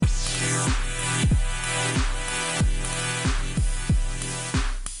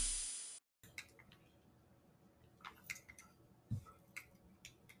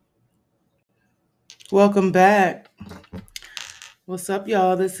Welcome back. What's up,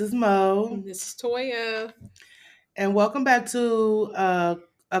 y'all? This is Mo. This is Toya. And welcome back to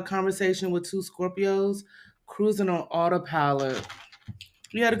a conversation with two Scorpios cruising on autopilot.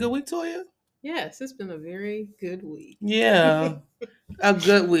 You had a good week, Toya? Yes, it's been a very good week. Yeah, a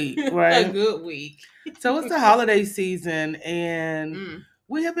good week, A right? good week. So it's the holiday season, and Mm.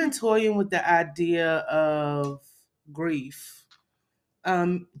 we have been toying with the idea of grief.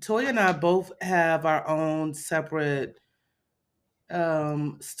 Toya and I both have our own separate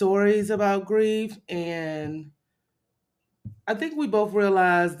stories about grief, and I think we both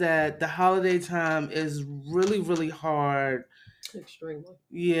realize that the holiday time is really, really hard. Extremely.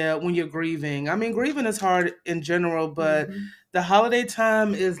 Yeah, when you're grieving. I mean, grieving is hard in general, but Mm-hmm. the holiday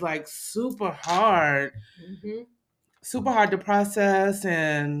time is like Mm-hmm. super hard to process,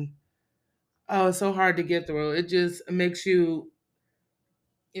 and oh, it's so hard to get through. It just makes you,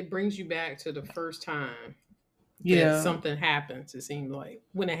 It brings you back to the first time that yeah, something happens, it seemed like.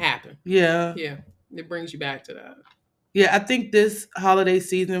 When it happened. yeah, Yeah. It brings you back to that. yeah. I think this holiday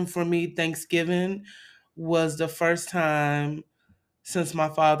season for me, Thanksgiving, was the first time since my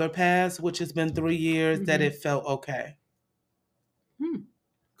father passed, which has been 3 years, that Mm-hmm. it felt okay. Hmm.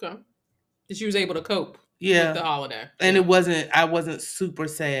 Okay. That she was able to cope with Yeah. the holiday. And Yeah. I wasn't super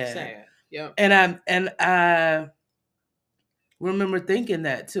sad. Sad. Yep. And I remember thinking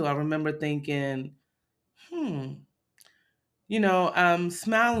that too. I remember thinking, hmm, I'm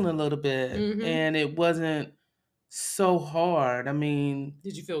smiling a little bit, Mm-hmm. and it wasn't so hard. I mean,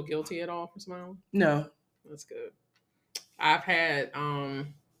 Did you feel guilty at all for smiling? no. That's good. I've had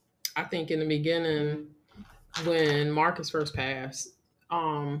I think in the beginning when Marcus first passed.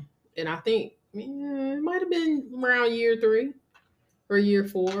 And I think it might have been around year 3 or year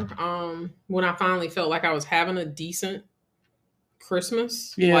 4. When I finally felt like I was having a decent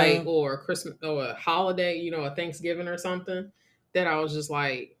Christmas, like Yeah. or Christmas or a holiday, a Thanksgiving or something, that I was just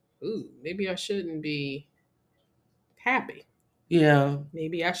like, ooh, maybe I shouldn't be happy. Yeah.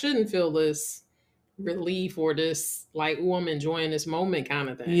 Maybe I shouldn't feel this relief or this like, oh, I'm enjoying this moment kind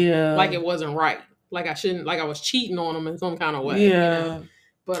of thing. Like Yeah. it wasn't right. Like I shouldn't, like I was cheating on them in some kind of way. Yeah.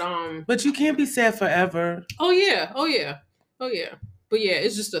 But But you can't be sad forever. oh yeah, oh yeah, oh yeah. But yeah,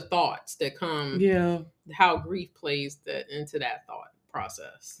 it's just the thoughts that come, Yeah. how grief plays that into that thought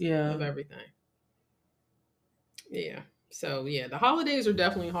process of Yeah. everything. Yeah. So yeah, the holidays are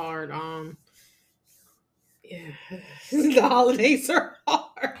definitely hard. Yeah, the holidays are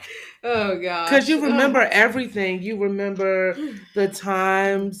hard. Oh Because gosh. you remember everything. You remember the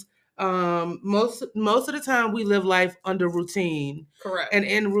times. Most of the time we live life under routine. Correct. And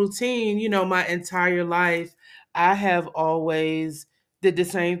in routine, my entire life, I have always did the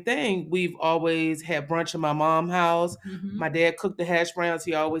same thing. We've always had brunch in my mom's house. Mm-hmm. My dad cooked the hash browns.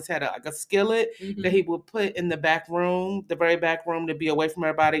 He always had like a skillet that Mm-hmm. he would put in the back room, the very back room, to be away from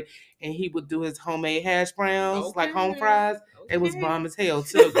everybody. And he would do his homemade hash browns, like Okay home now. fries. It was Okay. bomb as hell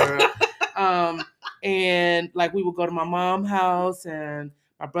too, girl. um, and like we would go to my mom's house, and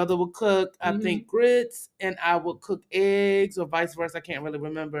my brother would cook, I Mm-hmm. think, grits, and I would cook eggs, or vice versa. I can't really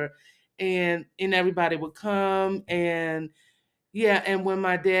remember. And everybody would come, and yeah. And when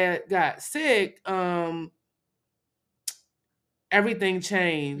my dad got sick, everything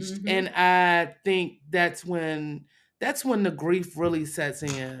changed, Mm-hmm. and I think that's when the grief really sets in.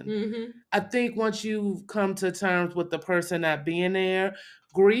 Mm-hmm. I think once you've come to terms with the person not being there,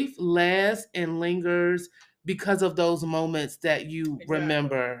 grief lasts and lingers because of those moments that you Exactly.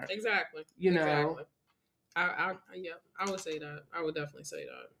 remember. Exactly. You know, Exactly. Yeah, I would say that. I would definitely say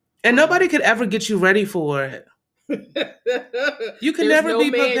that. and nobody could ever get you ready for it. You can There's never no be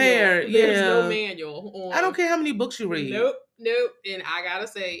manual. prepared. There's no Yeah, manual I don't on. care how many books you read. Nope, nope. And I gotta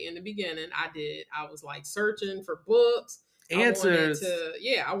say, in the beginning, I did. I was like searching for books. Answers.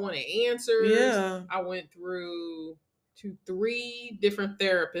 I wanted answers. Yeah, I went through to 3 different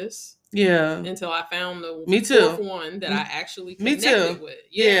therapists yeah. until I found the Me fourth too. one that I actually Me connected too. with.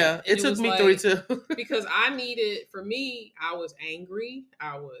 Yeah. Yeah, And it it took was me three like, too. because I needed, for me, I was angry,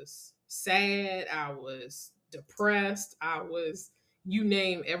 I was sad, I was depressed, I was, you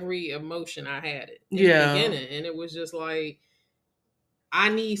name every emotion, I had it in the Yeah, beginning. And it was just like, I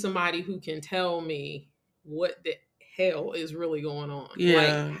need somebody who can tell me what the hell is really going on. Like,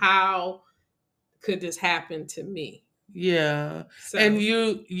 yeah, how could this happen to me? yeah. And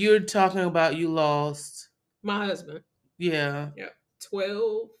So, you're talking about you lost. my husband, Yeah, yeah,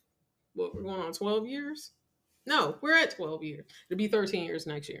 12, what, we're going on 12 years? No, we're at 12 years. It'll be 13 years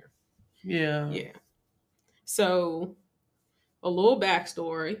next year. yeah, Yeah. So, a little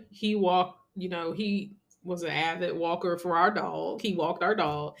backstory. He walked, was an avid walker for our dog. He walked our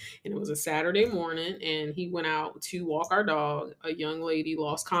dog, and it was a Saturday morning, and he went out to walk our dog. A young lady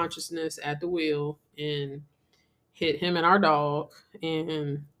lost consciousness at the wheel and hit him and our dog,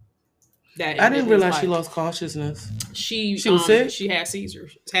 and that I ended didn't his realize she life. lost consciousness. She She was sick? she had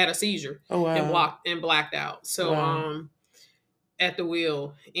a seizure Oh, and wow. blocked and blacked out. So Wow. at the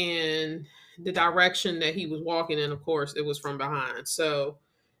wheel, and the direction that he was walking in, of course, it was from behind. So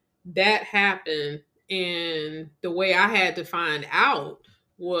that happened, and the way I had to find out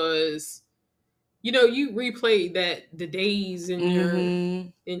was, you replay that the days Mm-hmm.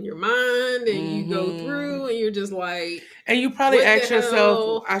 in your mind, and you go Mm-hmm. through, and you're just like, And you probably what the ask yourself,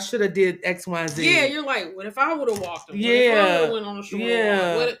 hell? I should have did X, Y, Yeah, Z. you're like, what if I would have walked him? What if I would have Yeah. went on a shorter walk?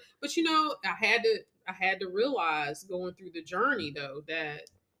 Yeah. But I had to realize going through the journey though that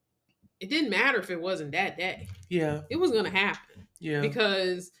it didn't matter if it wasn't that day. Yeah. It was gonna happen Yeah.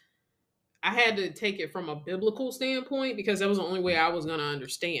 because I had to take it from a biblical standpoint because that was the only way I was gonna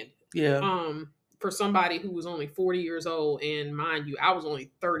understand it. Yeah. For somebody who was only 40 years old, and mind you, I was only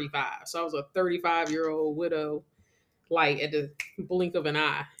 35, so I was a 35-year-old widow, like at the blink of an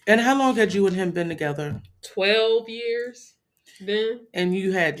eye. And how long had you and him been together? 12 years then. And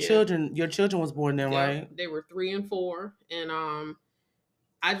you had Yeah. children. Your children was born then, right? They were 3 and 4, and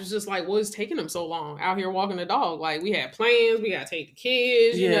I was just like, "What's taking them so long out here walking the dog?" Like we had plans, we got to take the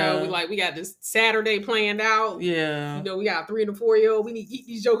kids. Yeah. We got this Saturday planned out. Yeah. We got a 3 and a 4-year-old. We need to keep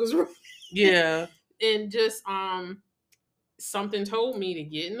these jokers. Yeah. And just something told me to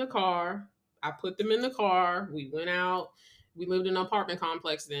get in the car. I put them in the car. We went out. We lived in an apartment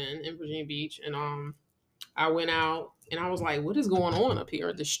complex then in Virginia Beach, and I went out and I was like, what is going on up here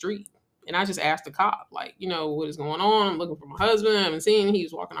at the street? And I just asked the cop, like, what is going on? I'm looking for my husband. I haven't seen him. He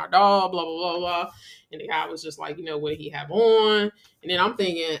was walking our dog, blah, blah, blah, blah. And the guy was just like, what did he have on? And then I'm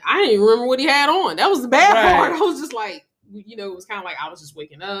thinking, I didn't even remember what he had on. That was the bad part. I was just like, it was kind of like I was just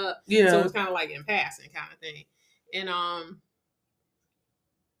waking up. Yeah. So it was kind of like in passing kind of thing. And,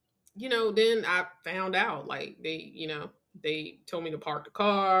 then I found out, like, they told me to park the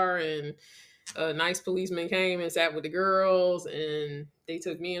car, and a nice policeman came and sat with the girls, and they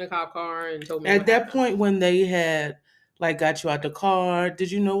took me in a cop car and told me. At that point, when they had got you out the car,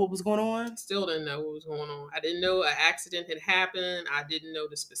 did you know what was going on? Still didn't know what was going on. I didn't know an accident had happened. I didn't know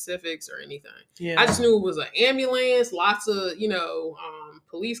the specifics or anything. Yeah. I just knew it was an ambulance, lots of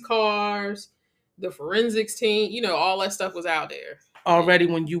police cars, the forensics team. All that stuff was out there already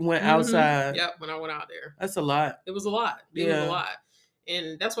when you went outside. Yep, when I went out there. That's a lot. It was a lot. It was a lot.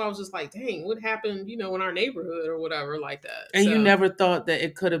 And that's why I was just like, dang, what happened, in our neighborhood or whatever like that. And you never thought that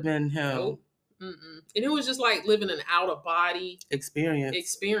it could have been him. Nope. Mm-mm. And it was just like living an out-of-body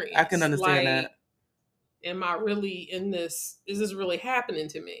experience. I can understand that. Am I really in this? Is this really happening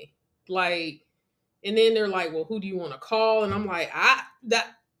to me? Like, and then they're like, well, who do you want to call? And I'm like, I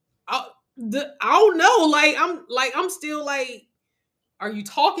don't know. I'm still like, are you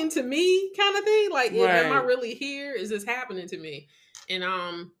talking to me kind of thing? Like, am I really here? Is this happening to me? And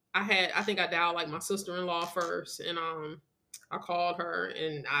I think I dialed like my sister-in-law first, and I called her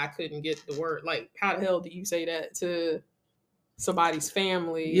and I couldn't get the word. Like, how the hell do you say that to somebody's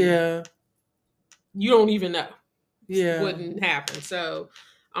family? Yeah. You don't even know. Yeah. Wouldn't happen. So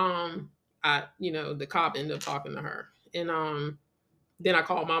the cop ended up talking to her. And then I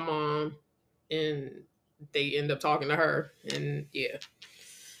called my mom, and they end up talking to her, and yeah.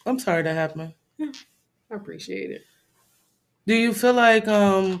 I'm sorry that happened. I appreciate it. Do you feel like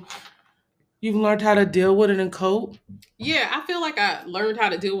you've learned how to deal with it and cope? Yeah, I feel like I learned how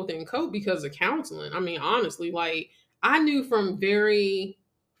to deal with it and cope because of counseling. I mean, honestly, like I knew from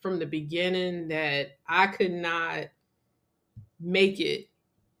the beginning that I could not make it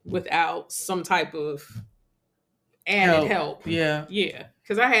without some type of added help. Yeah. Yeah.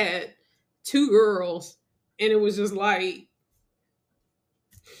 Because I had 2 girls, and it was just like,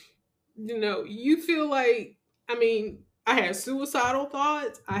 you feel like, I mean, I had suicidal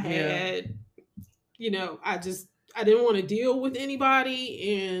thoughts. I had, I didn't want to deal with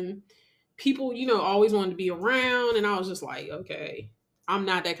anybody, and people, always wanted to be around. And I was just like, okay, I'm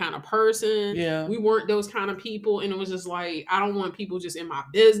not that kind of person. Yeah. We weren't those kind of people. And it was just like, I don't want people just in my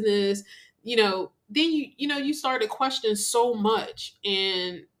business. Then you start to question so much.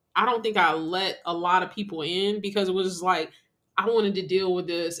 And I don't think I let a lot of people in because it was just like, I wanted to deal with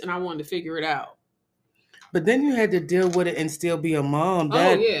this and I wanted to figure it out. But then you had to deal with it and still be a mom.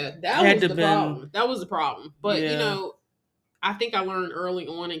 That was the problem. That was the problem. But, I think I learned early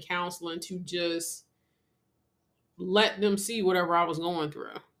on in counseling to just let them see whatever I was going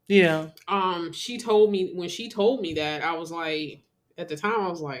through. Yeah. When she told me that, I was like, at the time, I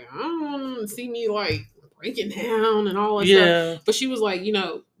was like, I don't want to see me like breaking down and all that stuff. Yeah. But she was like,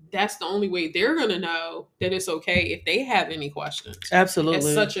 that's the only way they're gonna know that it's okay if they have any questions. At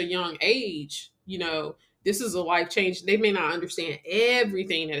Absolutely. such a young age, this is a life change. They may not understand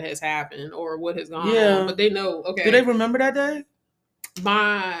everything that has happened or what has gone on, but they know, okay. Do they remember that day?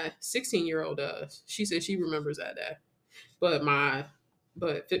 My 16-year-old does. She said she remembers that day. But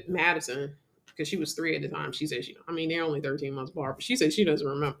Madison, because she was 3 at the time, she said they're only 13 months apart, but she said she doesn't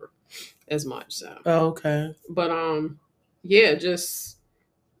remember as much. So okay. But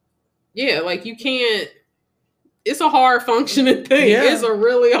like you can't. It's a hard functioning thing. Yeah. It's a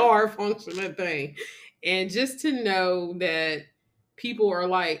really hard functioning thing, and just to know that people are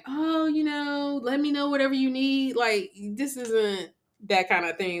like, oh, let me know whatever you need. Like this isn't that kind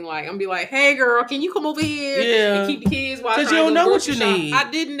of thing. Like I'm gonna be like, hey girl, can you come over here and keep the kids while I because you don't know what you need.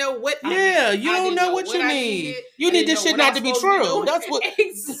 I didn't know what. You don't know what you need. You need this shit not to be true. That's what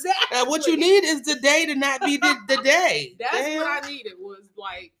exactly. What you need is the day to not be the day. That's what I needed, was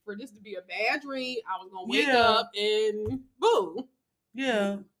like for this to be a bad dream. I was gonna wake up and boom.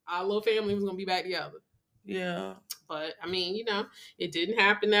 Yeah. Our little family was gonna be back together. Yeah. But it didn't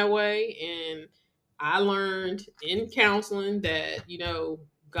happen that way. And I learned in counseling that,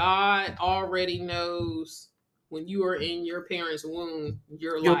 God already knows when you are in your parents' womb,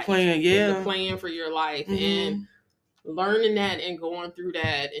 your life. Plan, the plan for your life. And learning that and going through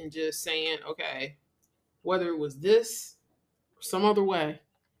that and just saying, okay, whether it was this or some other way,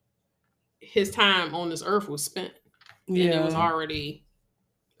 his time on this earth was spent. And it was already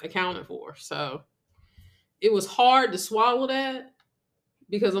accounted for. So it was hard to swallow that,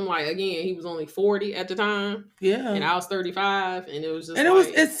 because I'm like, again, he was only 40 at the time. Yeah. And I was 35. And it was just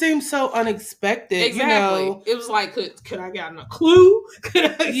it seemed so unexpected. Exactly. It was like, could I gotten a clue?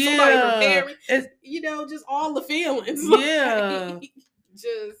 Could somebody prepare me? Just all the feelings. Yeah.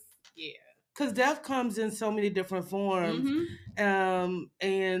 Yeah. Because death comes in so many different forms. And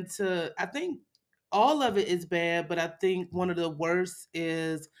I think all of it is bad, but I think one of the worst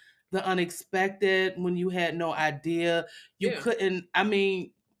is the unexpected, when you had no idea. You couldn't,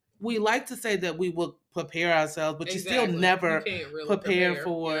 we like to say that we will prepare ourselves, but you still never really prepare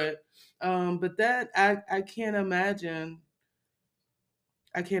for it. But that, I can't imagine.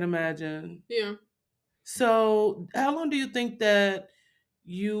 I can't imagine. Yeah. So how long do you think that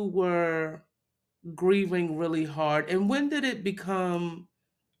you were grieving really hard? And when did it become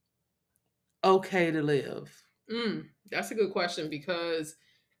okay to live? That's a good question, because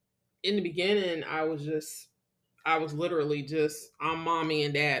in the beginning, I was literally just, I'm mommy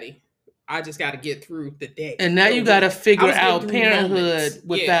and daddy. I just got to get through the day. And now you got to figure out parenthood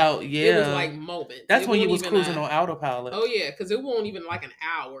without, It was like moments. That's when you was cruising on autopilot. Oh, yeah, because it won't even like an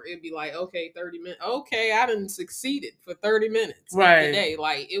hour. It'd be like, okay, 30 minutes. Okay, I done succeeded for 30 minutes of the day.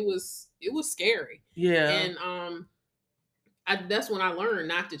 Like, it was scary. Yeah. And that's when I learned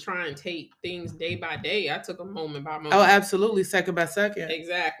not to try and take things day by day. I took a moment by moment. Oh, absolutely. Second by second.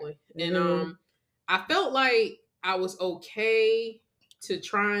 Exactly. And I felt like I was okay to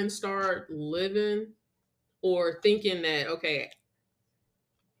try and start living, or thinking that, okay,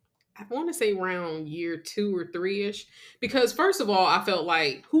 I want to say around year 2 or 3-ish, because first of all, I felt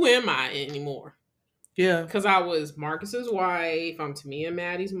like, who am I anymore? Yeah. Because I was Marcus's wife. I'm Tamia and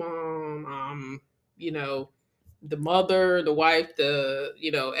Maddie's mom. I'm, the mother, the wife,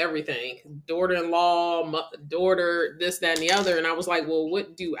 everything. Daughter-in-law, daughter, this, that, and the other. And I was like, well,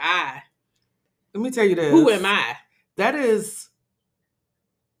 what do I? Let me tell you this. Who am I? That is...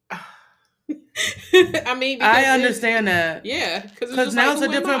 I understand that. Yeah. Because now it's a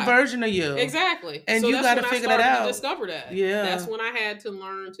different version of you. Exactly. And so you got to figure that out. To discover that. Yeah. That's when I had to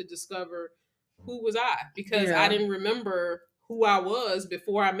learn to discover who was I. Because I didn't remember who I was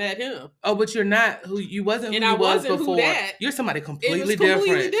before I met him. Oh, but you're not who you wasn't. And who you was before. You're somebody completely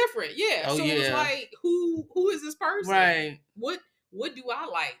different. Yeah. So it was like, who is this person? Right. What do I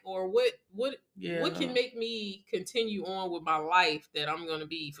like, or what can make me continue on with my life, that I'm going to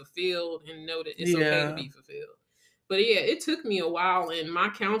be fulfilled and know that it's okay to be fulfilled. But yeah, it took me a while, and my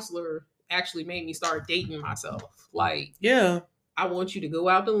counselor actually made me start dating myself. Like, I want you to go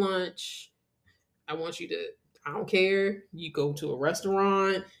out to lunch. I don't care. You go to a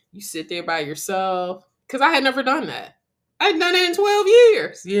restaurant, you sit there by yourself. Because I had never done that. I hadn't done it in 12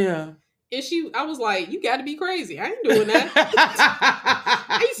 years. Yeah. And I was like, you got to be crazy. I ain't doing that.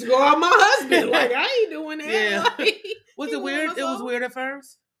 I used to go out with my husband. Like, I ain't doing that. Yeah. Like, was it weird? It was weird at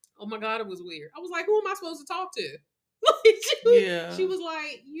first? Oh my God, it was weird. I was like, who am I supposed to talk to? She was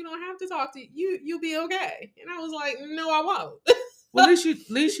like, you don't have to talk to you. You'll be okay. And I was like, no, I won't. Well, at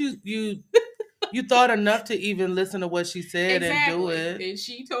least you thought enough to even listen to what she said and do it. And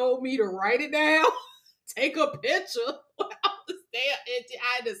she told me to write it down take a picture. I was there and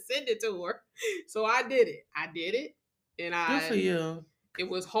I had to send it to her. So I did it. And Good for you. it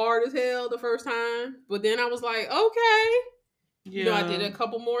was hard as hell the first time. But then I was like, okay. Yeah. I did it a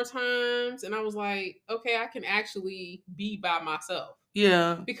couple more times and I was like, okay, I can actually be by myself.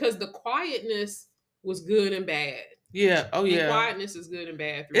 Yeah. Because the quietness was good and bad. Yeah. Oh yeah. And quietness is good and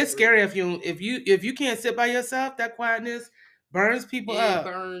bad. It's scary if you can't sit by yourself. That quietness burns people up. It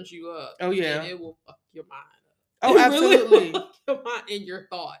burns you up. Oh yeah. And it will fuck your mind up. Oh, absolutely. Really fuck your mind and your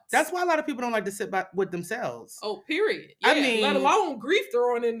thoughts. That's why a lot of people don't like to sit with themselves. Oh, period. Yeah. I mean, let alone grief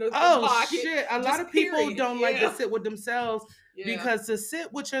throwing in the pocket. Oh shit! A lot of people don't like to sit with themselves because to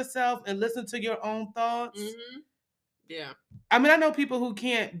sit with yourself and listen to your own thoughts. Mm-hmm. Yeah. I mean, I know people who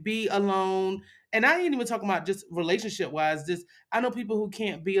can't be alone, and I ain't even talking about just relationship wise. Just I know people who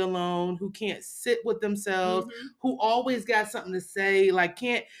can't be alone, who can't sit with themselves, who always got something to say. Like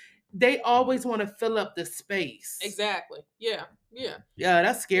they always want to fill up the space. Exactly. Yeah. Yeah. Yeah,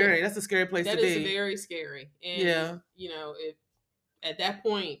 that's scary. Yeah. That's a scary place to be. That is very scary. And if at that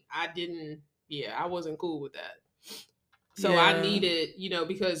point I wasn't cool with that. So I needed,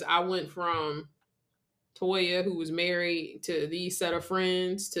 because I went from Toya, who was married to these set of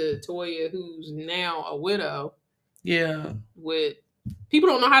friends, to Toya, who's now a widow. Yeah. With people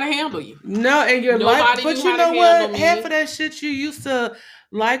don't know how to handle you. No, and your life. But you know what? Half of that shit you used to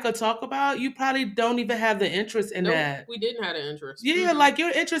like or talk about, you probably don't even have the interest in that. We didn't have the interest. Yeah, like your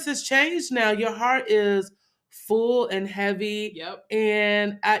interest has changed now. Your heart is full and heavy. Yep.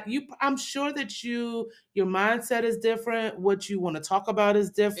 And I'm sure that your mindset is different. What you want to talk about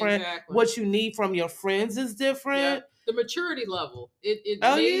is different. Exactly. What you need from your friends is different. Yep. The maturity level. It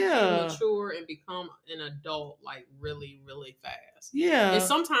made you mature and become an adult like really, really fast. Yeah. And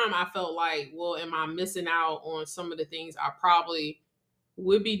sometimes I felt like, well, am I missing out on some of the things I probably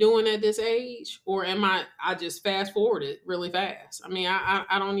would be doing at this age, or am I just fast forwarded really fast? I mean,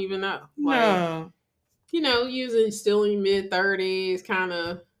 I don't even know. No. Still in mid-30s, kind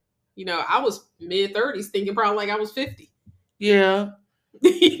of, I was mid-30s thinking probably like I was 50. Yeah.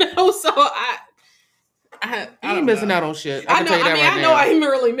 So I ain't missing out on shit. I know. I ain't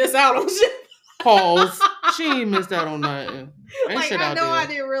really miss out on shit. Pause. She ain't missed out on nothing. I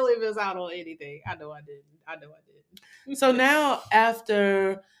didn't really miss out on anything. I know I didn't. So now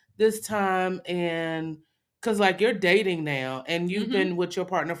after this time, and because like you're dating now, and you've been with your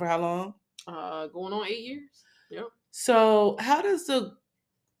partner for how long? Going on 8 years. Yep. So how does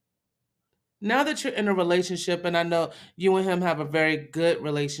now that you're in a relationship, and I know you and him have a very good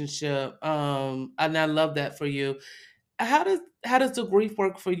relationship, and I love that for you. How does the grief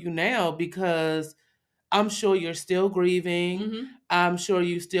work for you now? Because I'm sure you're still grieving. I'm sure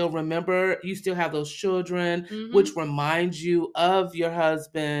you still remember, you still have those children, which reminds you of your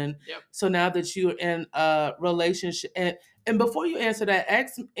husband. Yep. So now that you're in a relationship, and before you answer that,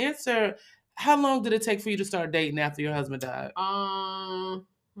 answer, how long did it take for you to start dating after your husband died? 1,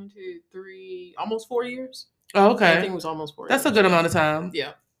 2, 3, almost 4 years. Oh, okay. I think it was almost 4 years. That's a good amount of time.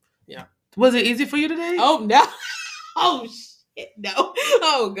 Yeah. Yeah. Was it easy for you to date? Oh, no. Oh, shit. No.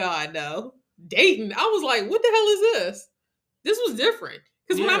 Oh, God, no. Dating. I was like, what the hell is this? This was different.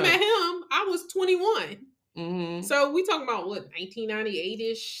 Because when I met him, I was 21. So we talking about what,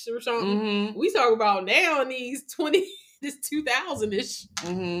 1998-ish or something? We talk about now in these 2000-ish.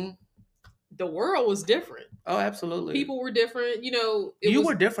 The world was different. Oh, absolutely. People were different. You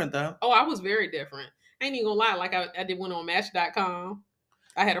were different though. Oh, I was very different. I ain't even gonna lie. Like I did one on Match.com.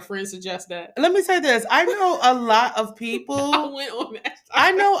 I had a friend suggest that. Let me say this. I know a lot of people. I went on Match.com.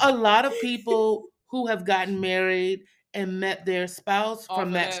 I know a lot of people who have gotten married and met their spouse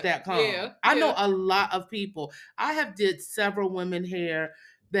from Match.com. Yeah. I know a lot of people. I have did several women here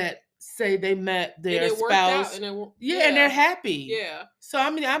that say they met their spouse. And they're happy. Yeah. So I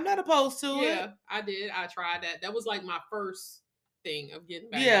mean, I'm not opposed to it. Yeah, I did. I tried that. That was like my first thing of getting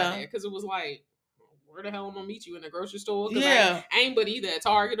back out there, because it was like, where the hell am I gonna meet you, in the grocery store? I ain't but either at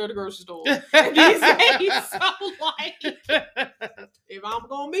Target or the grocery store these days. So like, if I'm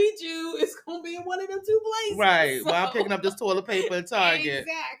gonna meet you, it's gonna be in one of them two places. Right. So, well, I'm picking up this toilet paper at Target.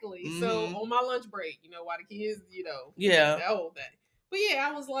 Exactly. So on my lunch break, while the kids, that whole thing. But yeah,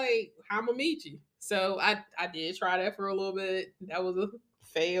 I was like, how am I gonna meet you? So I did try that for a little bit. That was a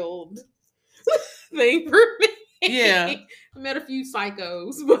failed thing for me. Yeah. I met a few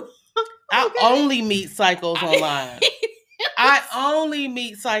psychos, but I only meet psychos online. I only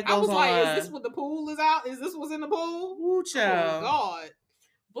meet psychos online. I was like, is this what the pool is out? Is this what's in the pool? Ooh, child. Oh, God.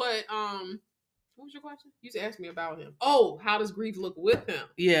 But, what was your question? You just asked me about him. Oh, how does grief look with him?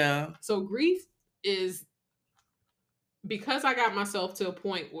 Yeah. So grief is, because I got myself to a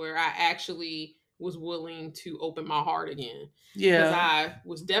point where I actually was willing to open my heart again. Because Yeah. I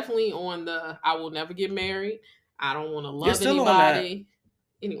was definitely on the I will never get married. I don't want to You're love still on that. anybody.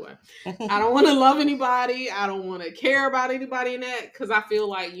 Anyway, I don't want to love anybody. I don't want to care about anybody in that because I feel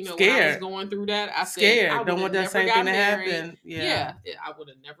like, when I was Scared. going through that, I said I Scared. would Don't have want that never same thing got to married. happen. Yeah. Yeah, I would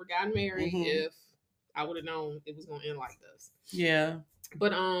have never gotten married Hmm. if I would have known it was going to end like this. Yeah.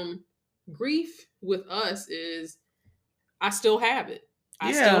 But grief with us is I still have it.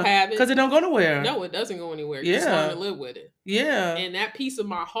 I still Yeah. have Because it. it don't go nowhere. No, it doesn't go anywhere. You just learn to Yeah. live with it. Yeah. And that piece of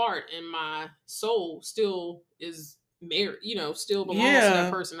my heart and my soul still is married, still belongs to that Yeah.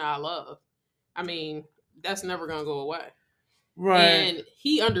 person I love. I mean, that's never gonna go away. Right. And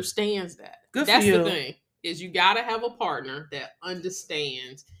he understands that. Good for That's the you. thing, is you gotta have a partner that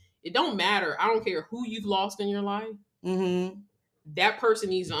understands. It don't matter. I don't care who you've lost in your life. Mm-hmm. That person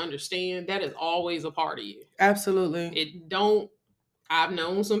needs to understand that is always a part of you. Absolutely. It don't I've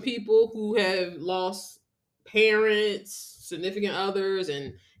known some people who have lost parents, significant others,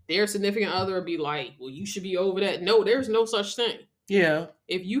 and their significant other would be like, well, you should be over that. No, there's no such thing. Yeah.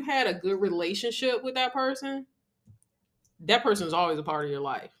 If you had a good relationship with that person is always a part of your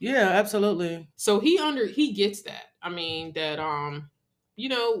life. Yeah, absolutely. So he gets that. I mean, that I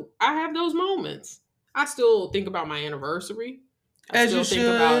have those moments. I still think about my anniversary. I As you still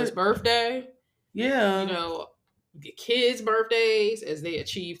think about his should. birthday. Yeah. The kids' birthdays as they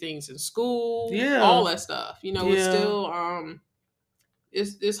achieve things in school, all Yeah. that stuff. It's Yeah. still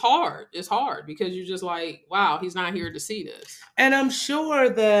it's hard. It's hard because you're just like, wow, he's not here to see this. And I'm sure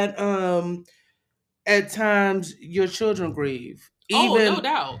that at times your children grieve. Oh, no Even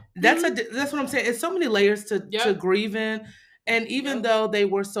doubt. that's Mhm. that's what I'm saying. It's so many layers to Yep. grieving. And even Yep. though they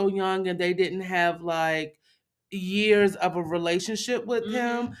were so young and they didn't have like years of a relationship with Mhm.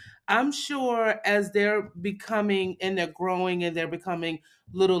 him, I'm sure as they're becoming and they're growing and they're becoming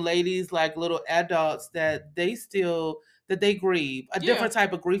little ladies, like little adults, that they grieve a Yeah. different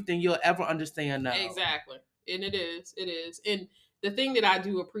type of grief than you'll ever understand now. Exactly. And it is. And the thing that I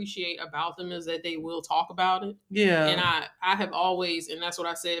do appreciate about them is that they will talk about it. Yeah. And I have always, and that's what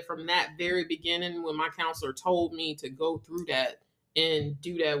I said from that very beginning when my counselor told me to go through that and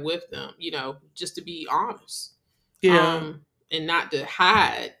do that with them, just to be honest. Yeah. And not to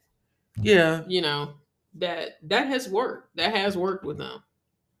hide, Yeah. that has worked. That has worked with them.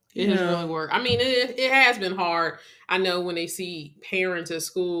 It has Yeah. really worked. I mean, it has been hard. I know when they see parents at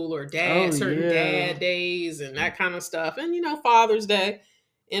school or certain dad days and that kind of stuff, and Father's Day,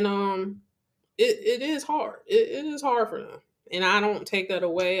 and it is hard. It is hard for them, and I don't take that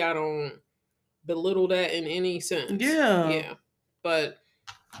away. I don't belittle that in any sense. Yeah. But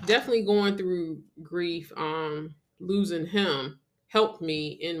definitely going through grief, losing him helped me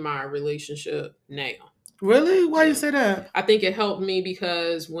in my relationship now. Really? Why you Yeah. say that? I think it helped me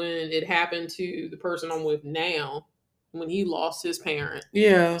because when it happened to the person I'm with now, when he lost his parent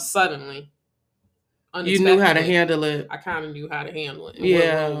Yeah. suddenly, You knew how to unexpectedly, handle it. I kind of knew how to handle it and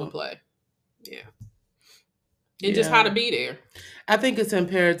Yeah. what role to play. Yeah. And just how to be there. I think it's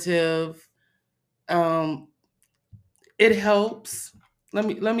imperative. It helps. Let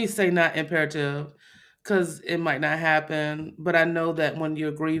me say not imperative, because it might not happen. But I know that when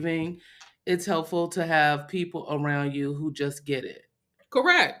you're grieving, it's helpful to have people around you who just get it.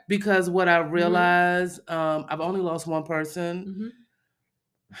 Correct. Because what I realize, I've only lost one person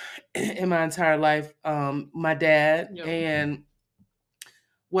in my entire life, my dad. Yep. And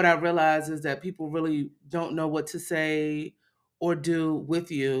what I realize is that people really don't know what to say or do with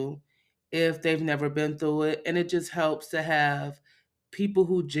you if they've never been through it. And it just helps to have people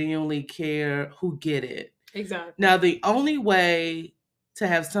who genuinely care, who get it. Exactly. Now, the only way to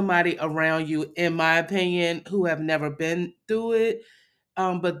have somebody around you, in my opinion, who have never been through it,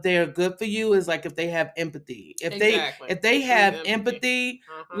 but they're good for you, is like if they have empathy. If they have empathy,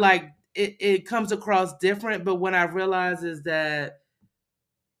 like it comes across different. But what I realize is that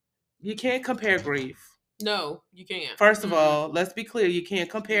you can't compare grief. No, you can't. First of all, let's be clear. You can't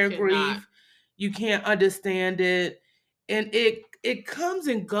compare grief. You can't understand it. And it comes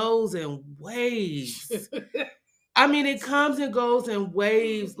and goes in waves. I mean, it comes and goes in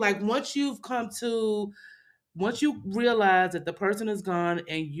waves. Like once you realize that the person is gone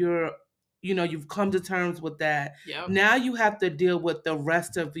and you've come to terms with that. Yep. Now you have to deal with the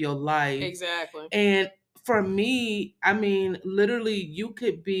rest of your life. Exactly. And for me, I mean, literally you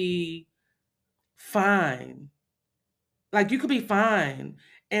could be fine. Like you could be fine.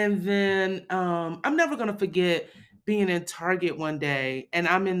 And then I'm never gonna forget being in Target one day and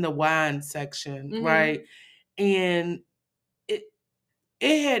I'm in the wine section, right? And it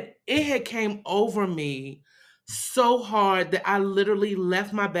had came over me so hard that I literally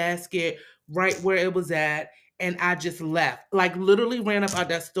left my basket, right where it was at, and I just left. Like literally ran up out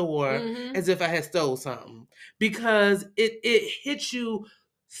that store as if I had stole something. Because it hits you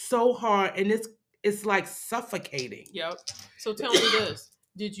so hard, and it's like suffocating. Yep. So tell me this.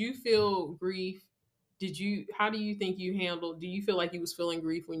 Did you feel grief? How do you think you handled, do you feel like you was feeling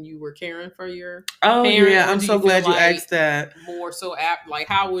grief when you were caring for your Oh parent? yeah, Or I'm do so you feel glad you like asked that. more so like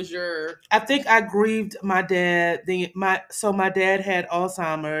how was your I think I grieved my dad. My dad had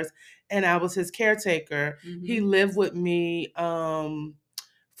Alzheimer's, and I was his caretaker. He lived with me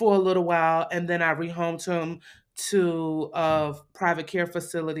for a little while, and then I rehomed him to a private care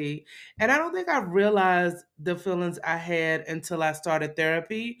facility. And I don't think I realized the feelings I had until I started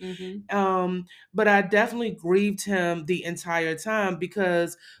therapy. But I definitely grieved him the entire time,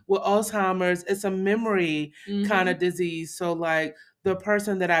 because with Alzheimer's, it's a memory kind of disease. So like the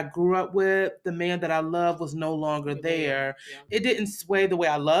person that I grew up with, the man that I loved, was no longer there. Yeah. It didn't sway the way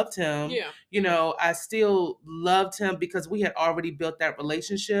I loved him. Yeah. You know, I still loved him because we had already built that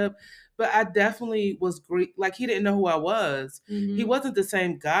relationship. But I definitely was like, he didn't know who I was. He wasn't the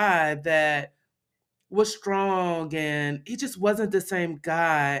same guy that was strong, and he just wasn't the same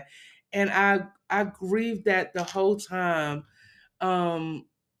guy. And I grieved that the whole time. Um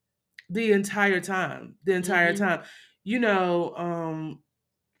the entire time. The entire time. You know,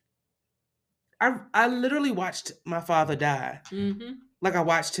 I literally watched my father die. Like I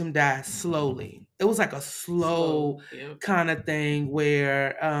watched him die slowly. It was like a slow Yeah. kind of thing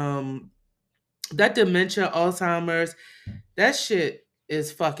where that dementia, Alzheimer's, that shit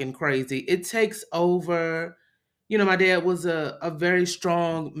is fucking crazy. It takes over. You know, my dad was a very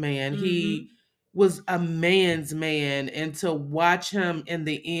strong man. He was a man's man. And to watch him in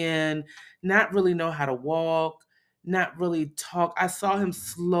the end not really know how to walk, not really talk. I saw him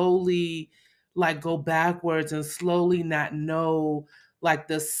slowly like go backwards and slowly not know like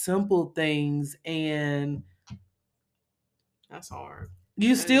the simple things. And That's hard.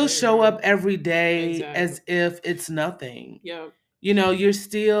 you still show up every day Exactly. as if it's nothing. Yeah. You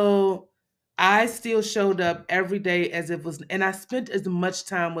know, I still showed up every day as if it was, and I spent as much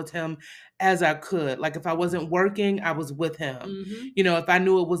time with him as I could. Like if I wasn't working, I was with him. You know, if I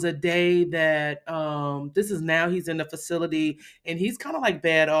knew it was a day that this is now he's in the facility and he's kind of like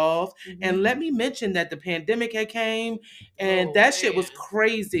bad off. And let me mention that the pandemic had came, and that shit was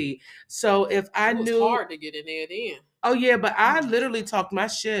crazy. So if I It was knew, hard to get in there then. oh yeah, but I literally talked my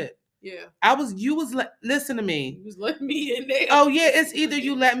shit. Yeah. Listen to me. You was letting me in there. Oh yeah, it's either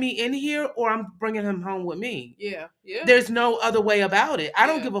you let me in here or I'm bringing him home with me. Yeah. Yeah. There's no other way about it. I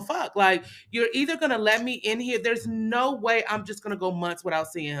don't give a fuck. Like you're either gonna let me in here. There's no way I'm just gonna go months without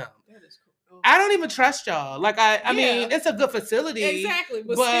seeing him. That is cool. I don't even trust y'all. Like I mean, it's a good facility. Exactly,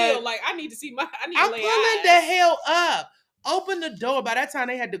 but still, like I need to see I'm pulling the hell up. Open the door. By that time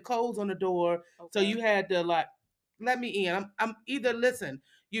they had the codes on the door, so you had to like let me in. I'm either listen.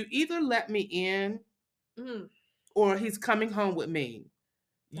 You either let me in, or he's coming home with me.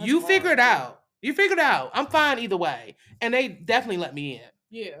 That's you figure it out. You figure it out. I'm fine either way. And they definitely let me in.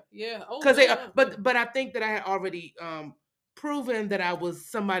 Yeah, yeah. Because but I think that I had already proven that I was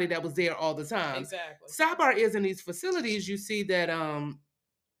somebody that was there all the time. Exactly. Sidebar is in these facilities, you see that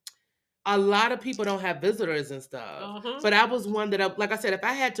a lot of people don't have visitors and stuff. But I was one that, like I said, if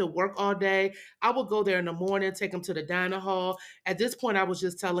I had to work all day, I would go there in the morning, take him to the diner hall. At this point, I was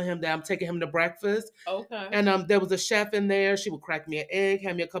just telling him that I'm taking him to breakfast. Okay. And there was a chef in there. She would crack me an egg,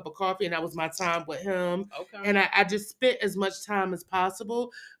 have me a cup of coffee, and that was my time with him. Okay. And I just spent as much time as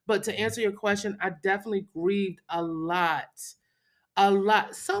possible. But to answer your question, I definitely grieved a lot. A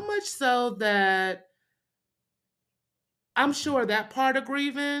lot. So much so that I'm sure that part of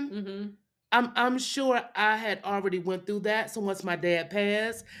grieving, I'm sure I had already went through that. So once my dad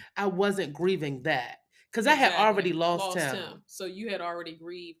passed, I wasn't grieving that because I had already lost him. So you had already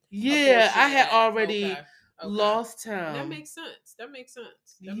grieved. Yeah, I had already lost him. That makes sense. That makes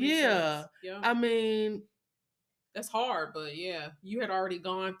sense. Yeah. I mean, that's hard, but yeah, you had already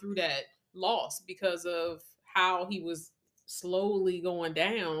gone through that loss because of how he was slowly going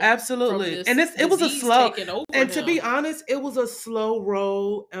down. Absolutely. And it was a slow, and to be honest, it was a slow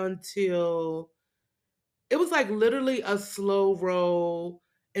roll until it was like literally a slow roll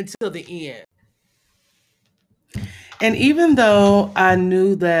until the end. And even though I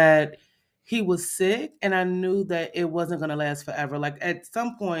knew that he was sick and I knew that it wasn't going to last forever, like at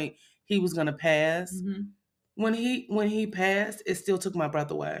some point he was going to pass. When he passed, it still took my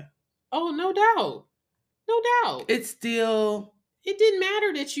breath away. Oh, no doubt. No doubt. It didn't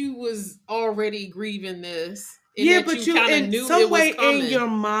matter that you was already grieving this. Yeah, but you in some way in your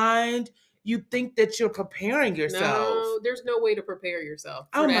mind, you think that you're preparing yourself. No, there's no way to prepare yourself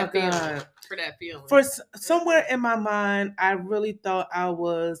for Oh my that feeling. God. For that feeling. For somewhere in my mind, I really thought I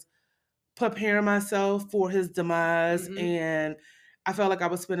was preparing myself for his demise, and I felt like I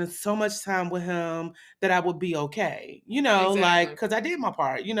was spending so much time with him that I would be okay. Like, Exactly. because I did my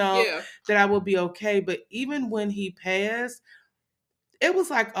part, Yeah. that I would be okay. But even when he passed, it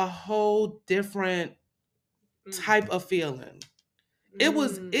was like a whole different type of feeling. It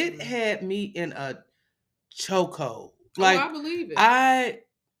Mm. had me in a chokehold. Oh, I Like, believe it. I,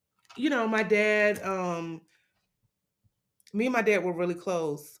 my dad, me and my dad were really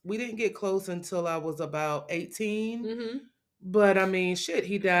close. We didn't get close until I was about 18. Mm-hmm. But I mean, shit,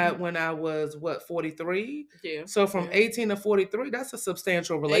 he died when I was what, 43? Yeah. So from Yeah. 18 to 43, that's a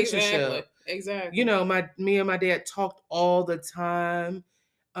substantial Exactly. relationship. Exactly. Me and my dad talked all the time.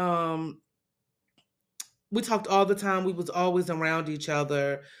 Um, we talked all the time. We was always around each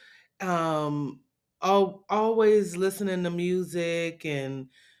other. Um, always listening to music and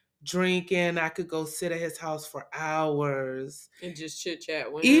drinking. I could go sit at his house for hours. And just chit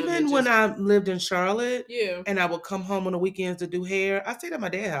chat with him and Even when just I lived in Charlotte yeah. and I would come home on the weekends to do hair, I stayed at my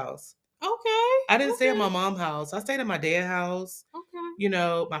dad's house. Okay. I didn't stay at my Okay. mom's house. I stayed at my dad's house. Okay.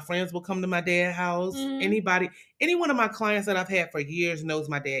 My friends would come to my dad's house. Mm-hmm. Any one of my clients that I've had for years knows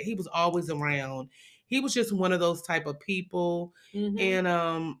my dad. He was always around. He was just one of those type of people. Mm-hmm.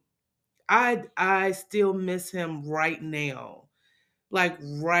 And I still miss him right now. Like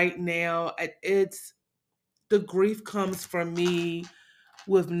right now, it's the grief comes from me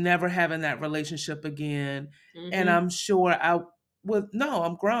with never having that relationship again. And Mm-hmm. I'm sure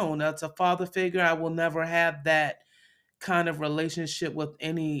I'm grown. As a father figure, I will never have that kind of relationship with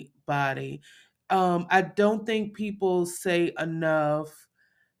anybody. I don't think people say enough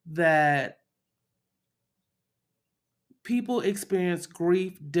that people experience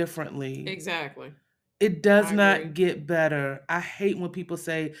grief differently. Exactly. It does I agree. not get better. I hate when people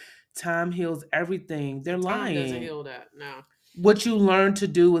say time heals everything. They're Time doesn't lying. heal that. No. What you learn to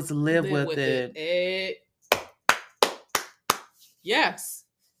do is live Live with with it. it. Yes.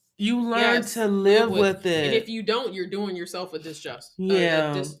 You learn Yes. to Live live with with and if it. you don't, you're doing yourself a disjustice.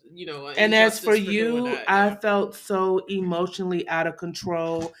 Yeah. An And as for injustice for doing you, that. I Yeah. felt so emotionally out of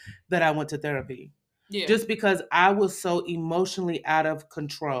control that I went to therapy. Yeah. Just because I was so emotionally out of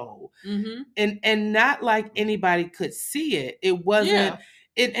control. Mm-hmm. And not like anybody could see it. It wasn't Yeah.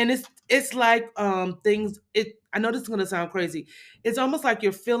 it and it's like things it I know this is gonna sound crazy. It's almost like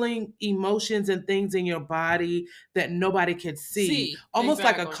you're feeling emotions and things in your body that nobody could see. See. Almost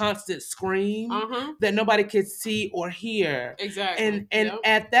like a Exactly. constant scream Uh-huh. that nobody could see or hear. Exactly. And Yep.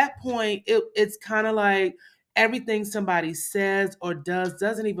 at that point, it's kind of like everything somebody says or does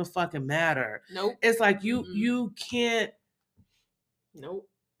doesn't even fucking matter. Nope. It's like Mm-mm. you can't. Nope.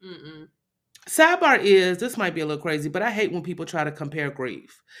 Mm-mm. Sidebar is this might be a little crazy, but I hate when people try to compare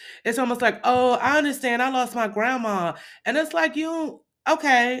grief. It's almost like, oh, I understand, I lost my grandma, and it's like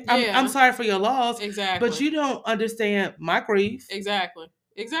okay, I'm Yeah. sorry for your loss, but Exactly. you don't understand my grief. Exactly.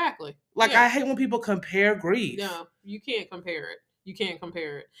 Exactly. Like Yeah. I hate when people compare grief. No, you can't compare it. You can't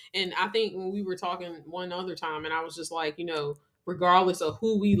compare it. And I think when we were talking one other time, and I was just like, regardless of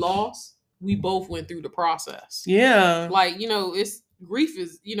who we lost, we both went through the process. Yeah, Like, it's grief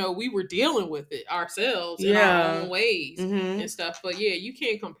is, we were dealing with it ourselves in our yeah. own ways Mm-hmm. and stuff. But yeah, you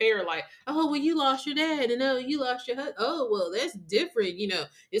can't compare like, oh, well, you lost your dad and oh, you lost your husband. Oh, well, that's different.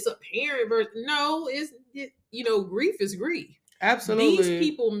 It's a parent versus no, grief is grief. These Absolutely.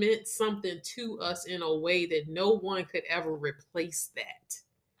 people meant something to us in a way that no one could ever replace that.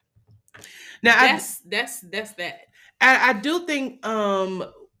 Now That's that. I do think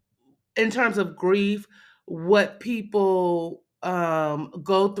in terms of grief, what people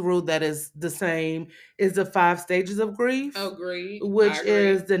go through that is the same is the 5 stages of grief, Agreed. I which agree.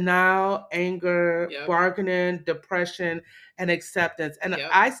 is denial, anger, Yep. bargaining, depression, and acceptance. And Yep.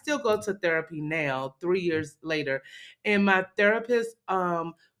 I still go to therapy now, 3 years later. And my therapist,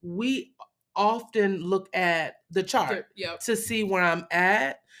 we often look at the chart Yep. to see where I'm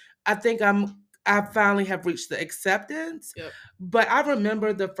at. I think I finally have reached the acceptance. Yep. But I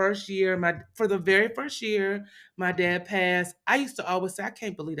remember the first year, for the very first year my dad passed, I used to always say, I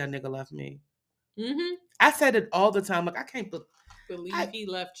can't believe that nigga left me. Mm-hmm. I said it all the time. Like, I can't Believe he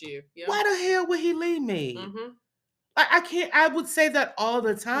left you. Yep. why the hell would he leave me? Mm-hmm. Like, I can't, I would say that all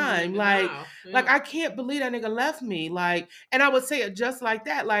the time. Now. Like, Yeah. I can't believe that nigga left me. Like, and I would say it just like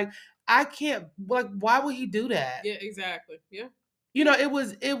that. Like, I can't, like, why would he do that? Yeah, exactly. Yeah. It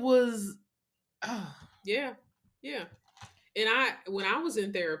was, oh. Yeah. Yeah. And when I was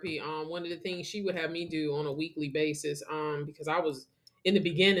in therapy, one of the things she would have me do on a weekly basis, because I was in the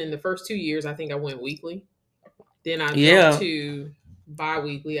beginning, the first 2 years, I think I went weekly. Then I jumped Yeah. to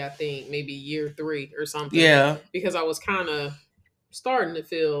bi-weekly, I think maybe year 3 or something, Yeah. because I was kind of starting to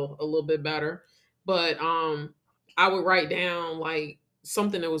feel a little bit better. But I would write down like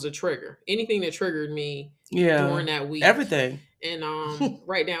something that was a trigger, anything that triggered me Yeah. during that week, Everything. and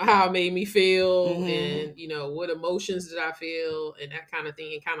write down how it made me feel, Mm-hmm. and what emotions did I feel, and that kind of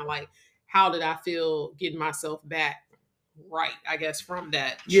thing, and kind of like how did I feel getting myself back right, I guess, from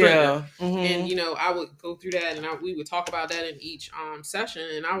that trigger. Yeah. And Mm-hmm. I would go through that, and we would talk about that in each session,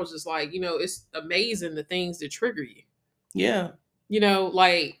 and I was just like, it's amazing the things that trigger you. Yeah.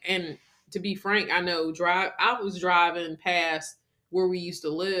 Like, and to be frank, I was driving past where we used to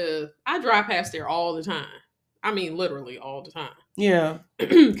live. I drive past there all the time. I mean, literally all the time. Yeah.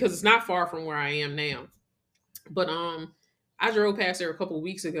 Because it's not far from where I am now. But I drove past there a couple of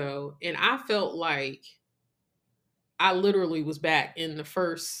weeks ago, and I felt like I literally was back in the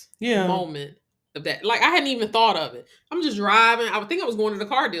first Yeah. moment of that. Like, I hadn't even thought of it. I'm just driving. I would think I was going to the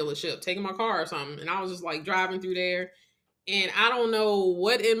car dealership, taking my car or something, and I was just like driving through there, and I don't know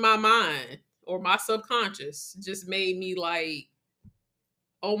what in my mind or my subconscious just made me like,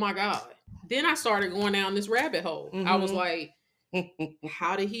 oh my God. Then I started going down this rabbit hole. I was Mm-hmm. like,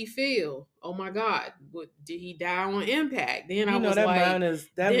 how did he feel? Oh my God. What, did he die on impact? You know that mind is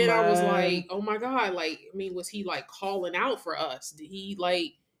that Then I was mind. like, oh my God. Like, I mean, was he like calling out for us? Did he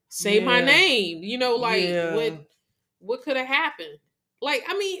like say my Yeah. name? Like Yeah. what could have happened? Like,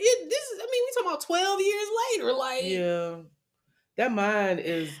 I mean, we talking about 12 years later. Like, Yeah. That mind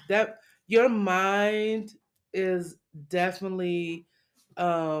is that your mind is definitely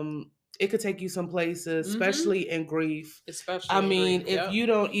it could take you some places, mm-hmm. especially in grief. I Especially in mean, grief. if Yep. you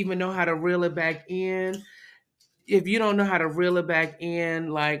don't even know how to reel it back in, if you don't know how to reel it back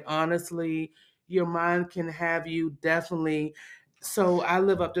in, like honestly, your mind can have you definitely. So I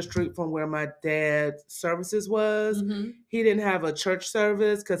live up the street from where my dad's services was. Mm-hmm. He didn't have a church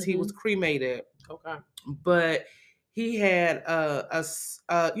service because he Mm-hmm. was cremated, Okay. but he had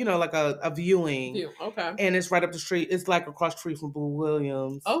like a viewing, View. Okay. and it's right up the street. It's like across the street from Boo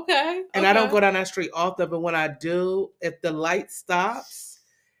Williams, Okay. and I don't Okay. go down that street often, but when I do, if the light stops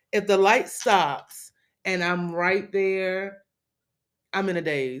and I'm right there, I'm in a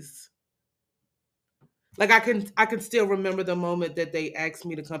daze. Like I can still remember the moment that they asked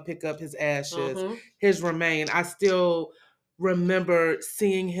me to come pick up his ashes, Uh-huh. his remain. I still remember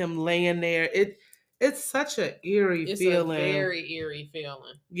seeing him laying there. It's such an eerie It's a feeling. very eerie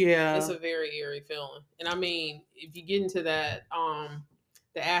feeling. It's Yeah. a very eerie feeling. And I mean, if you get into that,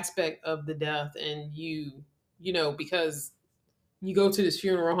 the aspect of the death, and because you go to this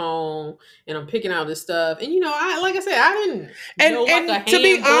funeral home and I'm picking out this stuff, and I like I said, I didn't And know like a and to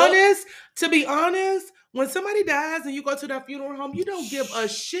be handbook. honest, when somebody dies and you go to that funeral home, you don't give a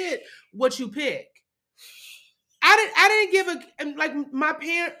shit what you pick. I didn't give a, and like my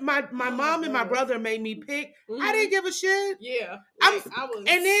Oh my mom and my goodness. brother made me pick. I Hmm. didn't give a shit. Yeah, I'm like I was.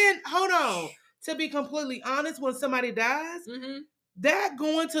 and then hold on. To be completely honest, when somebody dies, Hmm. that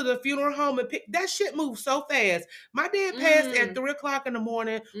going to the funeral home and pick that shit moves so fast. My dad passed at 3 o'clock in the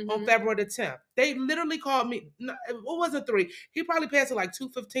morning on Hmm. February the 10th. They literally called me. No, it wasn't 3. He probably passed at like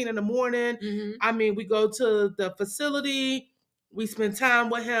 2:15 in the morning. Hmm. I mean, we go to the facility. We spend time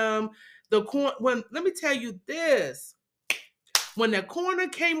with him. When let me tell you this, when the coroner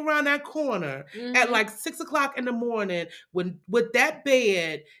came around that corner at Hmm. like 6 o'clock in the morning, when with that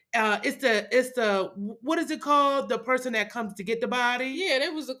bed, it's the what is it called? The person that comes to get the body, Yeah,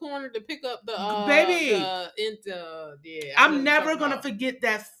 that was the corner to pick up baby. yeah, I know I'm what you're never talking gonna about. forget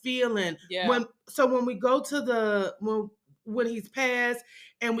that feeling Yeah. when we go to when he's passed,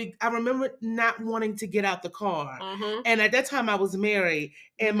 and I remember not wanting to get out the car. Uh-huh. And at that time I was married,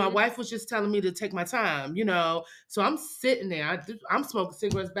 and my Mm-hmm. wife was just telling me to take my time. So I'm sitting there, I'm smoking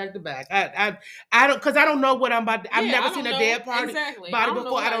cigarettes back to back. I don't, because I don't know what I'm about I've Yeah, never I seen don't a know dead exactly. I body don't know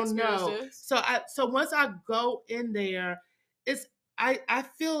before. what I I don't experienced know. this. So once I go in there, it's I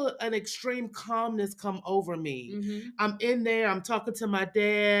feel an extreme calmness come over me. Mm-hmm. I'm in there, I'm talking to my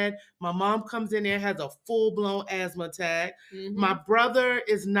dad. My mom comes in there, has a full blown asthma attack. My Mm-hmm. brother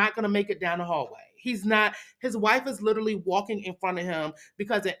is not going to make it down the hallway. He's not, his wife is literally walking in front of him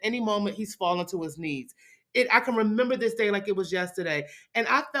because at any moment he's falling to his knees. I can remember this day like it was yesterday. And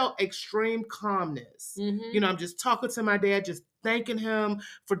I felt extreme calmness. Mm-hmm. I'm just talking to my dad, just thanking him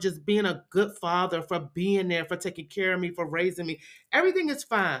for just being a good father, for being there, for taking care of me, for raising me. Everything is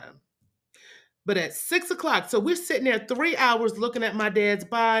fine. But at 6 o'clock, so we're sitting there 3 hours looking at my dad's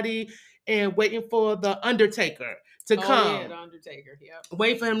body and waiting for the undertaker to Oh yeah, the come. Undertaker. Yep.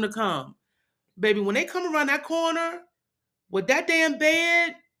 Wait for him to come. Baby, when they come around that corner, with that damn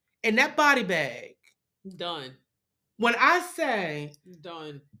bed and that body bag. Done. When I say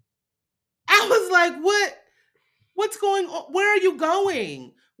Done. I was like, what? What's going on? Where are you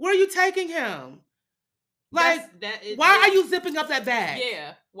going? Where are you taking him? Like, why are you zipping up that bag?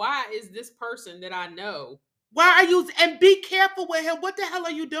 Yeah. Why is this person that I know? Why are you, and be careful with him? What the hell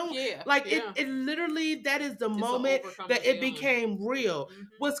are you doing? Yeah. Like, it literally, that is the moment that it became real. Mm-hmm.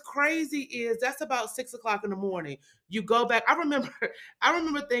 What's crazy is that's about 6:00 in the morning. You go back. I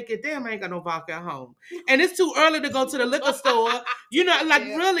remember thinking, damn, I ain't got no vodka at home. And it's too early to go to the liquor store. You know, like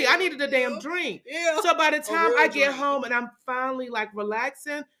really, I needed a damn drink. Yeah. So by the time I get home and I'm finally like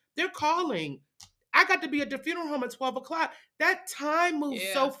relaxing, they're calling. I got to be at the funeral home at 12:00. That time moves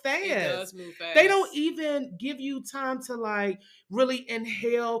so fast. It does move fast. They don't even give you time to like really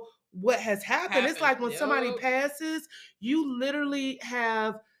inhale what has happened. It's like when somebody passes, you literally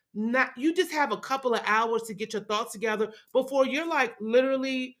have you just have a couple of hours to get your thoughts together before you're like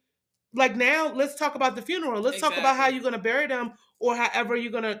literally like, now let's talk about the funeral. Let's talk about how you're going to bury them or however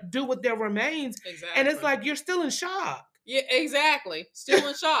you're going to do with their remains. Exactly. And it's like you're still in shock. Yeah, exactly. Still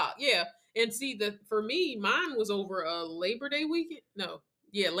in shock. Yeah. And see, for me, mine was over a Labor Day weekend. No,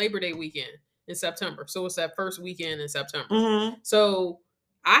 Labor Day weekend in September. So it's that first weekend in September. Mm-hmm. So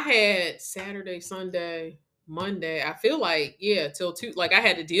I had Saturday, Sunday, Monday. I feel like till 2. Like I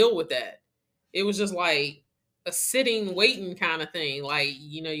had to deal with that. It was just like a sitting, waiting kind of thing. Like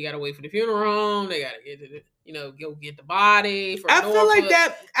you got to wait for the funeral home. They got to get it. Go get the body. I feel like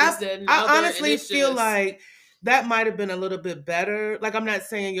that. I honestly feel like that might have been a little bit better. Like, I'm not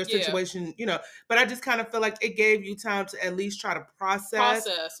saying your situation, but I just kind of feel like it gave you time to at least try to process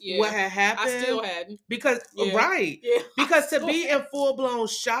what had happened. I still hadn't. Because, because to be in full-blown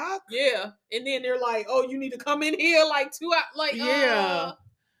shock. Yeah. And then they're like, oh, you need to come in here like 2 hours. Like, yeah,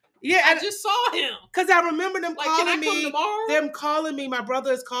 I just saw him. Because I remember them like, calling can I me. Come tomorrow? Them calling me. My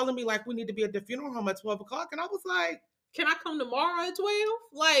brother is calling me like, we need to be at the funeral home at 12:00. And I was like, can I come tomorrow at 12?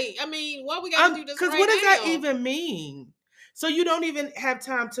 Like, I mean, why we got to do this right now? Because what does that even mean? So you don't even have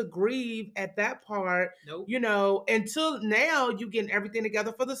time to grieve at that part. Nope. Until now you getting everything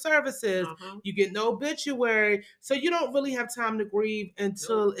together for the services. You get no obituary. So you don't really have time to grieve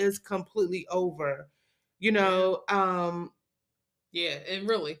until it's completely over. Yeah, and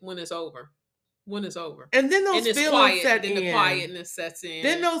really, when it's over. And then those feelings set in. Then the quietness sets in.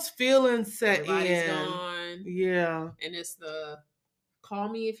 Then those feelings set Everybody's gone. Yeah. And it's the call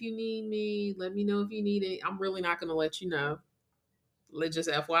me if you need me. Let me know if you need it. I'm really not going to let you know. Just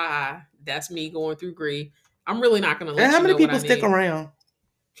FYI, that's me going through grief. I'm really not going to let you know. And how many people stick around?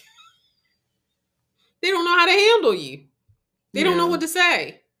 They don't know how to handle you. They don't know what to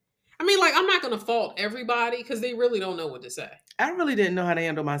say. I mean, like, I'm not going to fault everybody because they really don't know what to say. I really didn't know how to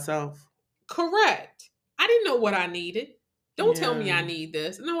handle myself. Correct. I didn't know what I needed. Don't tell me I need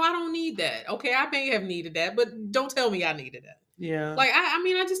this. No, I don't need that. Okay, I may have needed that, but don't tell me I needed that. Yeah. Like, I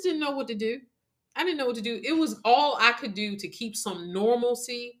mean, I just didn't know what to do. I didn't know what to do. It was all I could do to keep some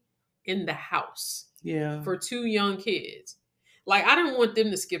normalcy in the house. Yeah. For 2 young kids. Like, I didn't want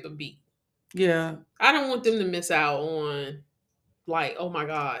them to skip a beat. Yeah. I didn't want them to miss out on, like, oh my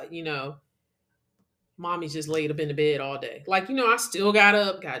God, mommy's just laid up in the bed all day. Like, I still got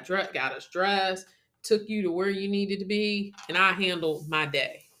up, got us dressed, took you to where you needed to be, and I handled my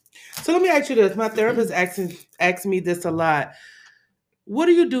day. So let me ask you this. My therapist asks me this a lot. What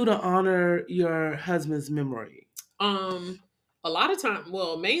do you do to honor your husband's memory? A lot of time,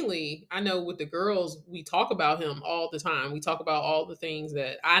 well, mainly, I know with the girls, we talk about him all the time. We talk about all the things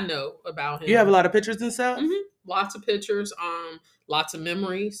that I know about him. You have a lot of pictures and stuff? Mm-hmm. Lots of pictures, lots of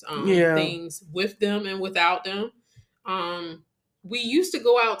memories, things with them and without them. We used to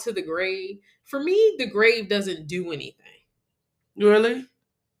go out to the grave. For me, the grave doesn't do anything. Really?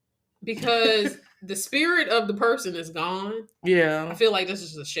 Because the spirit of the person is gone. Yeah. I feel like this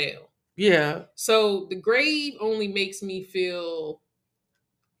is a shell. Yeah. So the grave only makes me feel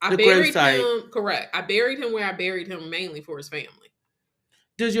I buried him. Correct. I buried him where I buried him mainly for his family.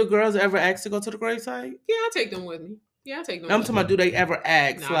 Did your girls ever ask to go to the gravesite? Yeah, I take them with me. I'm talking about, do they ever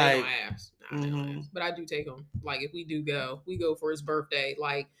ask? No, they don't ask. No, they don't ask. But I do take them. Like, if we do go, we go for his birthday.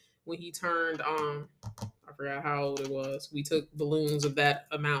 Like, when he turned, I forgot how old it was. We took balloons of that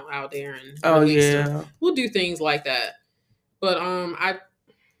amount out there and released them. We'll do things like that. But I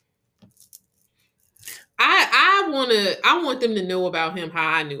want them to know about him how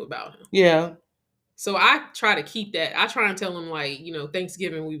I knew about him. Yeah. So I try to keep that. I try and tell them, like,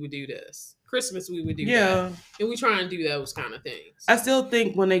 Thanksgiving we would do this. Christmas we would do that. And we try and do those kind of things. I still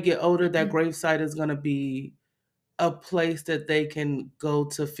think when they get older, that gravesite is going to be a place that they can go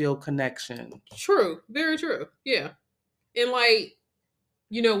to feel connection. True. Very true. Yeah. And like,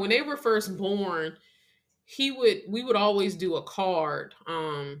 when they were first born, we would always do a card,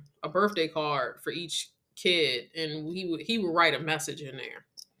 a birthday card for each kid, and he would write a message in there.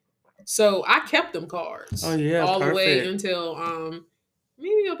 So I kept them Oh cards yeah, all the way perfect. until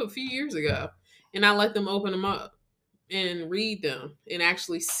maybe up a few years ago, and I let them open them up and read them and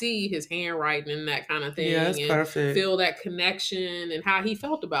actually see his handwriting and that kind of Yeah, that's thing, and perfect. feel that connection and how he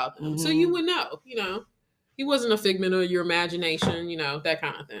felt about them. So you Hmm. would know, he wasn't a figment of your imagination, that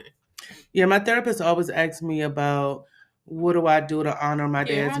kind of thing. Yeah, my therapist always asks me about what do I do to honor my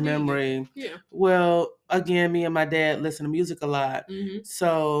Yeah, dad's how do you do that? memory. Yeah. Well, again, me and my dad listen to music a lot. Mm-hmm.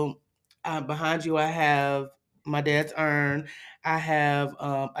 So behind you, I have my dad's urn. I have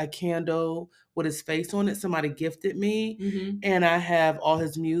a candle with his face on it. Somebody gifted me, Mm-hmm. and I have all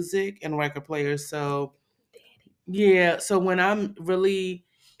his music and record players. So yeah, so when I'm really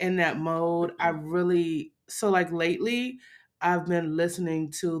in that mode, I really so like lately I've been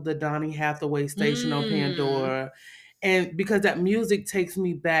listening to the Donny Hathaway station on Mm. Pandora, and because that music takes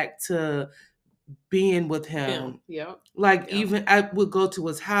me back to being with Him. him. Yep. Like Yep. even I would go to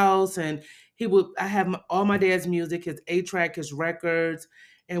his house and I have all my dad's music, his 8-track, his records,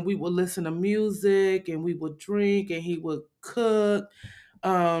 and we would listen to music and we would drink and he would cook.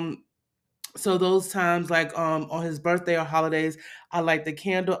 Um so those times like on his birthday or holidays, I light the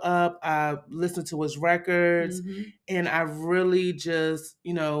candle up, I listen to his records, Mm-hmm. and I really just,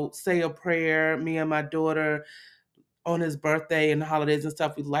 say a prayer, me and my daughter on his birthday and holidays and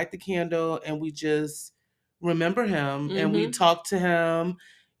stuff. We light the candle and we just remember him and we Mm-hmm. talk to him,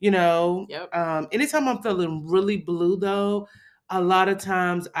 Yep. anytime I'm feeling really blue though, a lot of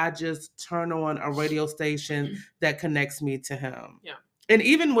times I just turn on a radio station that connects me to him. Yeah. And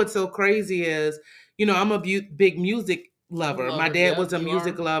even what's so crazy is, I'm a big music lover. My Lover. dad Yep. was a You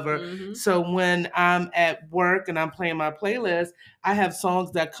music are. lover. Mm-hmm. So when I'm at work and I'm playing my playlist, I have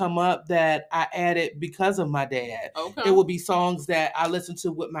songs that come up that I added because of my dad. It Okay. will be songs that I listen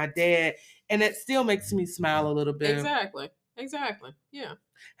to with my dad, and it still makes me smile a little bit. Exactly. Exactly. Yeah.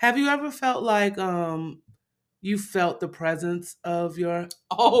 Have you ever felt like you felt the presence of your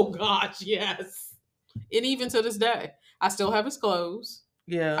Oh gosh, yes. And even to this day, I still have his clothes.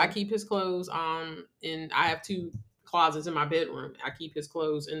 I yeah, keep his clothes. And I have two closets in my bedroom. I keep his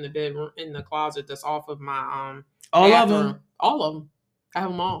clothes in the bedroom, in the closet that's off of my all of bathroom. them? All of them. I have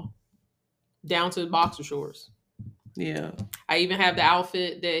them all, down to the boxer shorts. Yeah. I even have the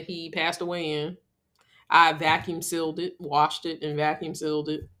outfit that he passed away in. I vacuum sealed it, washed it, and vacuum sealed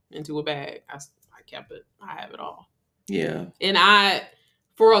it into a bag. I kept it. I have it all. Yeah. And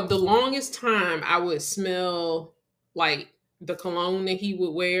for the longest time, I would smell like the cologne that he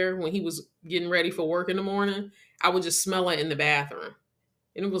would wear when he was getting ready for work in the morning. I would just smell it in the bathroom.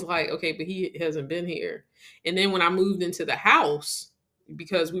 And it was like, okay, but he hasn't been here. And then when I moved into the house,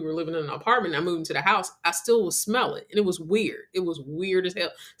 because we were living in an apartment, I moved into the house, I still would smell it. And it was weird. It was weird as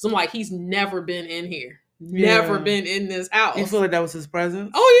hell. So I'm like, he's never been in here. Never Yeah. been in this You feel house. like that was his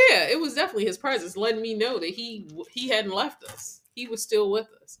presence? Oh yeah, it was definitely his presence letting me know that he hadn't left us. He was still with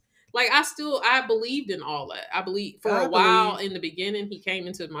us. Like I believed in all that. I believe for a I while believe. in the beginning he came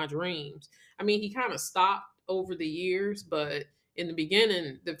into my dreams. I mean, he kind of stopped over the years, but in the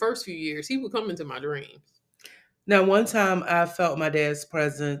beginning, the first few years, he would come into my dreams. Now, one time I felt my dad's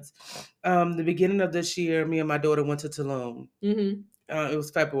presence. The beginning of this year, me and my daughter went to Tulum. Mhm. It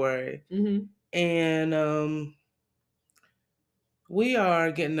was February, Mhm. and we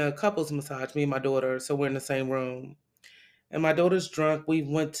are getting a couples massage. Me and my daughter, so we're in the same room. And my daughter's drunk. We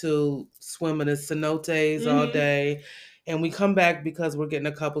went to swim in the cenotes all Mhm. day, and we come back because we're getting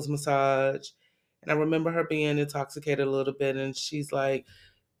a couples massage. And I remember her being intoxicated a little bit, and she's like,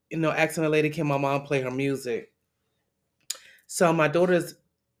 asking the lady, "Can my mom play her music?" So my daughter's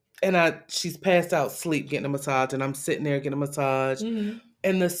she's passed out sleep getting a massage, and I'm sitting there getting a massage, Mhm.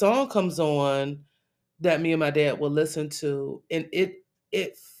 and the song comes on that me and my dad will listen to, and it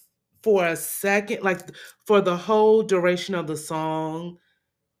for a second, like for the whole duration of the song,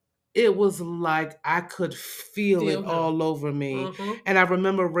 it was like I could feel it Feel him. all over me. Uh-huh. And I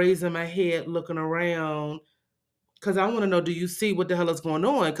remember raising my head, looking around, because I want to know, do you see what the hell is going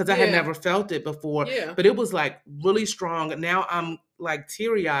on? Because I had Yeah. never felt it before, Yeah. but it was like really strong. And now I'm like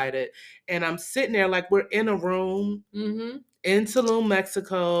teary eyed, and I'm sitting there like we're in a room Mhm. in Tulum,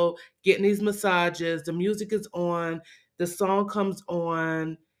 Mexico, getting these massages. The music is on. The song comes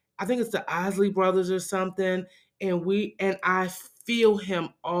on. I think it's the Isley Brothers or something. And I feel him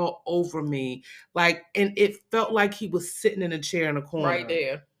all over me. Like, and it felt like he was sitting in a chair in a Right corner.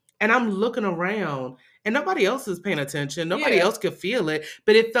 there. and I'm looking around and nobody else is paying attention. Nobody else could feel it,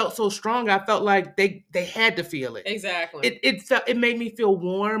 but it felt so strong. I felt like they had to feel it. Exactly. It made me feel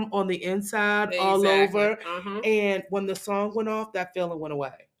warm on the inside all over. And when the song went off, that feeling went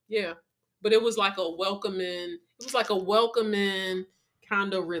away. Yeah. But it was like a welcoming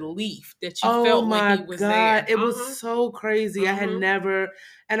kind of relief that you felt when he was there. It was so crazy. I had never,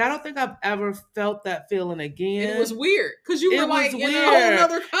 and I don't think I've ever felt that feeling again. It was weird because you were like in a whole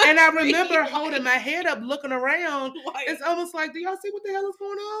other country. And I remember holding my head up, looking around. It's almost like, do y'all see what the hell is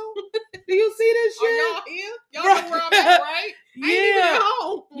going on? Do you see this shit? Are y'all here? Y'all know where I'm at, right? Yeah. I ain't even at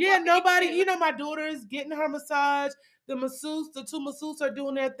home. Yeah, nobody. You know, my daughter is getting her massage. The two masseuses are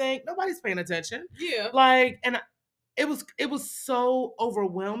doing their thing. Nobody's paying attention. Yeah. Like, and it was so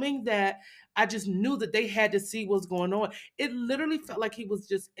overwhelming that I just knew that they had to see what's going on. It literally felt like he was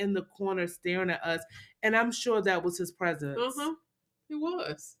just in the corner staring at us, and I'm sure that was his presence. It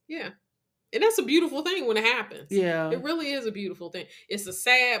was, yeah. And that's a beautiful thing when it happens. Yeah. It really is a beautiful thing. It's a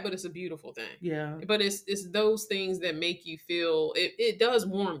sad, but it's a beautiful thing. Yeah. But it's those things that make you feel, it does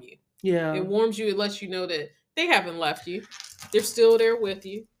warm you. Yeah. It warms you. It lets you know that they haven't left you. They're still there with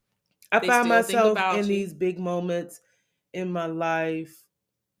you. I find myself in these big moments in my life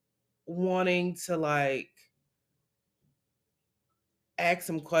wanting to like ask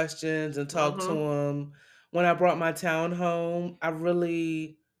him questions and talk to him. When I brought my town home, I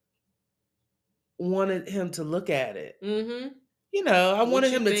really wanted him to look at it. You know, I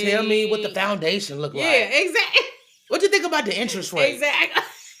wanted him to tell me what the foundation looked like. Yeah, exactly. What you think about the interest rate? Exactly.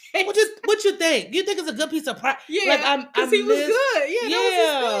 What you think? You think it's a good piece of property? Yeah, because he was good. Yeah,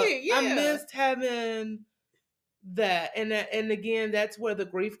 that was his thing. Yeah. I missed having that. And again, that's where the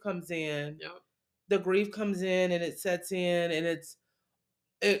grief comes in. Yep. The grief comes in and it sets in, and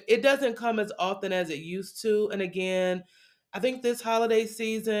it doesn't come as often as it used to. And again, I think this holiday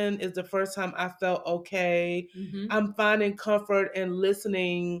season is the first time I felt okay. I'm finding comfort in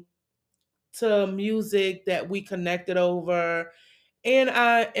listening to music that we connected over. And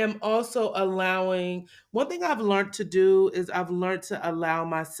I am also allowing, one thing I've learned to do is I've learned to allow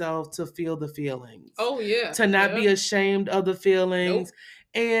myself to feel the feelings. Oh, yeah. To not be ashamed of the feelings.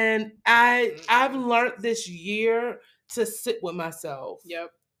 Nope. And I've learned this year to sit with myself.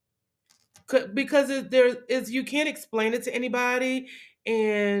 Yep. Because you can't explain it to anybody,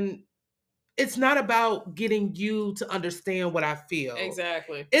 and it's not about getting you to understand what I feel.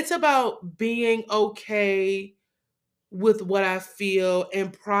 Exactly. It's about being okay with what I feel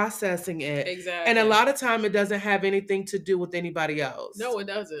and processing it. Exactly. And a lot of time it doesn't have anything to do with anybody else. No, it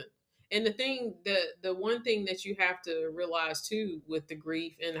doesn't. And the one thing that you have to realize too with the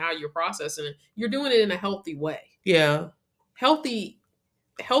grief and how you're processing it, you're doing it in a healthy way. Yeah. Healthy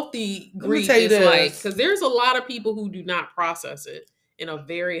grief is like, because there's a lot of people who do not process it in a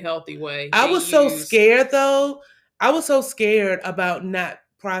very healthy way. I was so scared though. I was so scared about not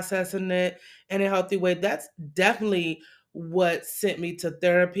processing it in a healthy way. That's definitely what sent me to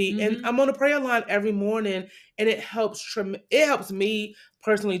therapy. And I'm on a prayer line every morning, and it helps me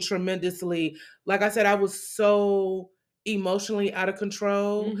personally tremendously. Like I said, I was so emotionally out of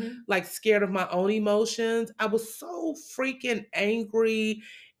control, like scared of my own emotions. I was so freaking angry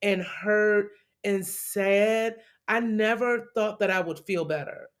and hurt and sad. I never thought that I would feel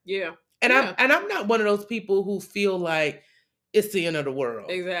better. Yeah. And I'm not one of those people who feel like it's the end of the world.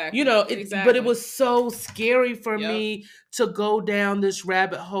 Exactly. You know, but it was so scary for me to go down this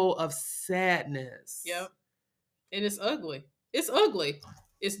rabbit hole of sadness. Yep. And it's ugly. It's ugly.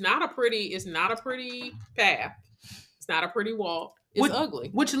 It's not a pretty path. It's not a pretty walk. It's ugly.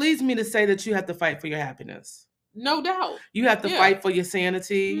 Which leads me to say that you have to fight for your happiness. No doubt. You have to fight for your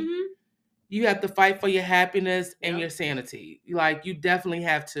sanity. You have to fight for your happiness and your sanity. Like, you definitely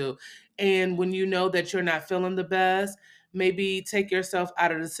have to. And when you know that you're not feeling the best, maybe take yourself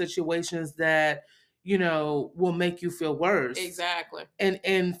out of the situations that, you know, will make you feel worse. Exactly.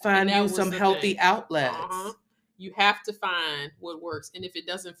 And find you some healthy outlets. You have to find what works. And if it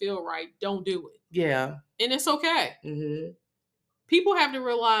doesn't feel right, don't do it. Yeah. And it's okay. People have to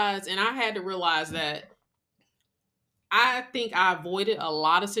realize, and I had to realize that I think I avoided a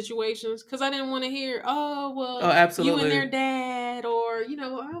lot of situations because I didn't want to hear, absolutely, you and their dad, or, you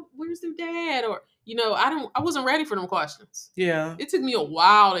know, where's their dad? Or, you know, I wasn't ready for them questions. Yeah. It took me a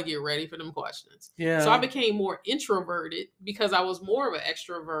while to get ready for them questions. Yeah. So I became more introverted because I was more of an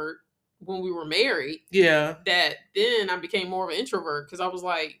extrovert when we were married. Yeah. That then I became more of an introvert because I was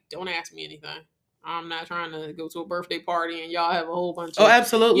like, don't ask me anything. I'm not trying to go to a birthday party and y'all have a whole bunch of... Oh,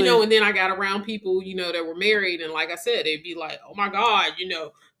 absolutely. You know, and then I got around people, you know, that were married. And like I said, they'd be like, oh my God, you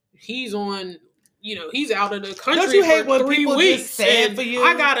know, he's on he's out of the Don't country you hate for when 3 people weeks, just sad and for you?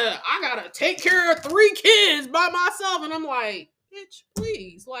 I gotta take care of 3 kids by myself, and I'm like, bitch,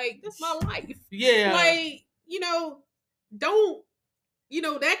 please, like, that's my life. Yeah. Like, don't,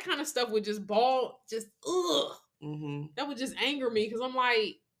 that kind of stuff would just ugh. Mm-hmm. That would just anger me, because I'm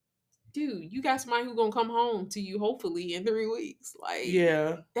like, dude, you got somebody who's gonna come home to you hopefully in 3 weeks. Like,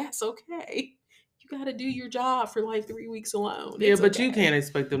 Yeah. that's okay. You got to do your job for like 3 weeks alone. Yeah, It's but okay. you can't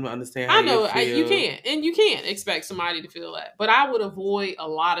expect them to understand how I know you feel. you can't, and you can't expect somebody to feel that. But I would avoid a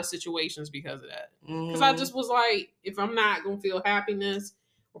lot of situations because of that. Because I just was like, if I'm not gonna feel happiness,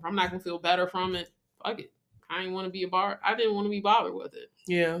 or if I'm not gonna feel better from it, fuck it. I didn't want to be I didn't want to be bothered with it.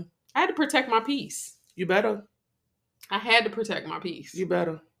 Yeah. I had to protect my peace. You better. I had to protect my peace. You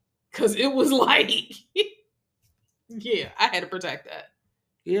better. Because it was like, yeah, I had to protect that.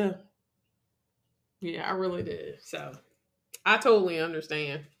 Yeah. Yeah, I really did. So I totally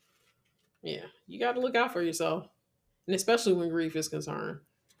understand. Yeah, you got to look out for yourself. And especially when grief is concerned.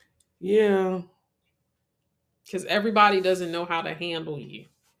 Yeah. Because everybody doesn't know how to handle you.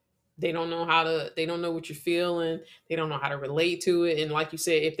 They don't know they don't know what you're feeling. They don't know how to relate to it. And like you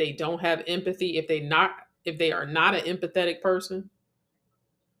said, if they don't have empathy, if they are not an empathetic person.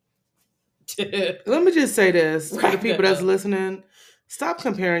 Let me just say this for the people that's listening. Stop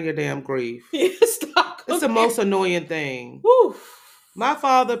comparing your damn grief. Yeah, stop. It's the most annoying thing. Whew. My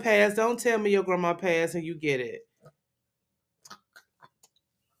father passed. Don't tell me your grandma passed and you get it.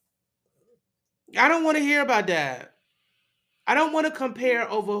 I don't want to hear about that. I don't want to compare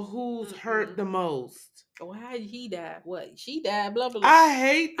over who's hurt the most. Oh, how did he die? What? She died, blah, blah, blah. I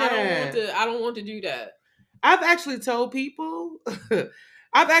hate that. I don't want to do that. I've actually told people,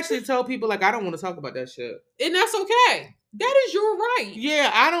 like, I don't want to talk about that shit. And that's okay. That is your right.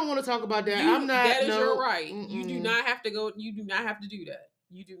 Yeah, I don't want to talk about that. I'm not. That is your right. You do not have to go. You do not have to do that.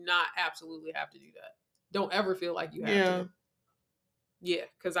 You do not absolutely have to do that. Don't ever feel like you have to. Yeah,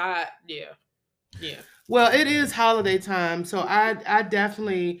 because yeah. Well, it is holiday time, so I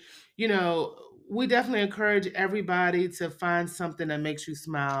definitely, we definitely encourage everybody to find something that makes you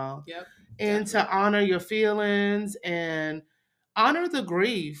smile. Yep. And definitely. To honor your feelings and honor the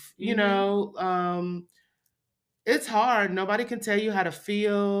grief. Mm-hmm. It's hard. Nobody can tell you how to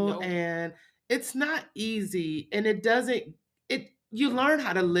feel, and it's not easy. And you learn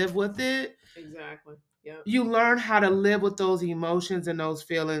how to live with it. Exactly. Yeah. You learn how to live with those emotions and those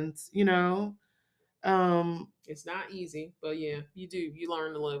feelings, It's not easy, but yeah, you do. You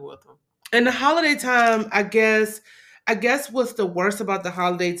learn to live with them. And the holiday time, I guess what's the worst about the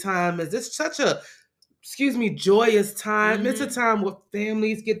holiday time is it's such a, joyous time. Mm-hmm. It's a time where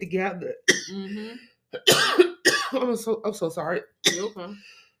families get together. Mm-hmm. I'm so sorry. You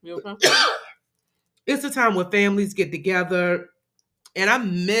okay? It's a time where families get together, and I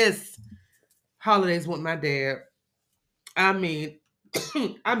miss holidays with my dad. I mean,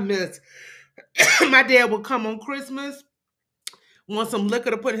 I miss my dad would come on Christmas, want some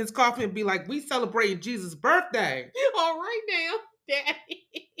liquor to put in his coffee, and be like, "We celebrating Jesus' birthday." All right now, Daddy.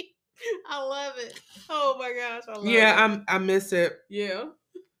 I love it. Oh my gosh, I love it. Yeah, I miss it. Yeah.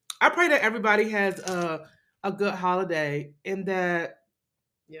 I pray that everybody has a good holiday, and that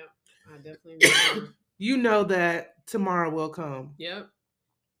I definitely do. You know that tomorrow will come. Yep.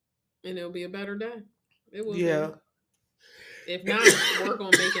 And it'll be a better day. It will. Yeah. Be. If not, work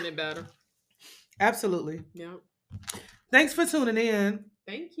on making it better. Absolutely. Yep. Thanks for tuning in.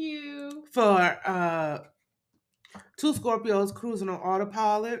 Thank you. For Two Scorpios Cruising on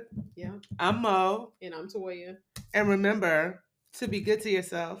Autopilot. Yeah. I'm Mo. And I'm Toya. And remember to be good to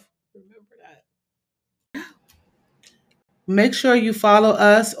yourself. Remember that. Make sure you follow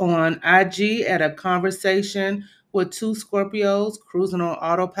us on IG at A Conversation with Two Scorpios Cruising on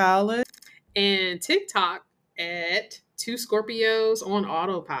Autopilot. And TikTok at Two Scorpios on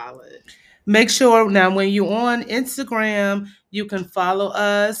Autopilot. Make sure now when you're on Instagram, you can follow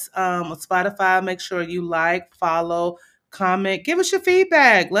us on Spotify. Make sure you like, follow, comment, give us your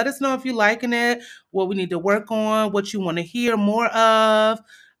feedback. Let us know if you're liking it, what we need to work on, what you want to hear more of,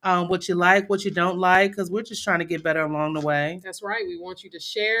 what you like, what you don't like, because we're just trying to get better along the way. That's right. We want you to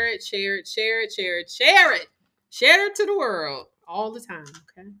share it to the world all the time.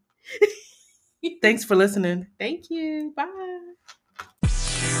 Okay. Thanks for listening. Thank you. Bye.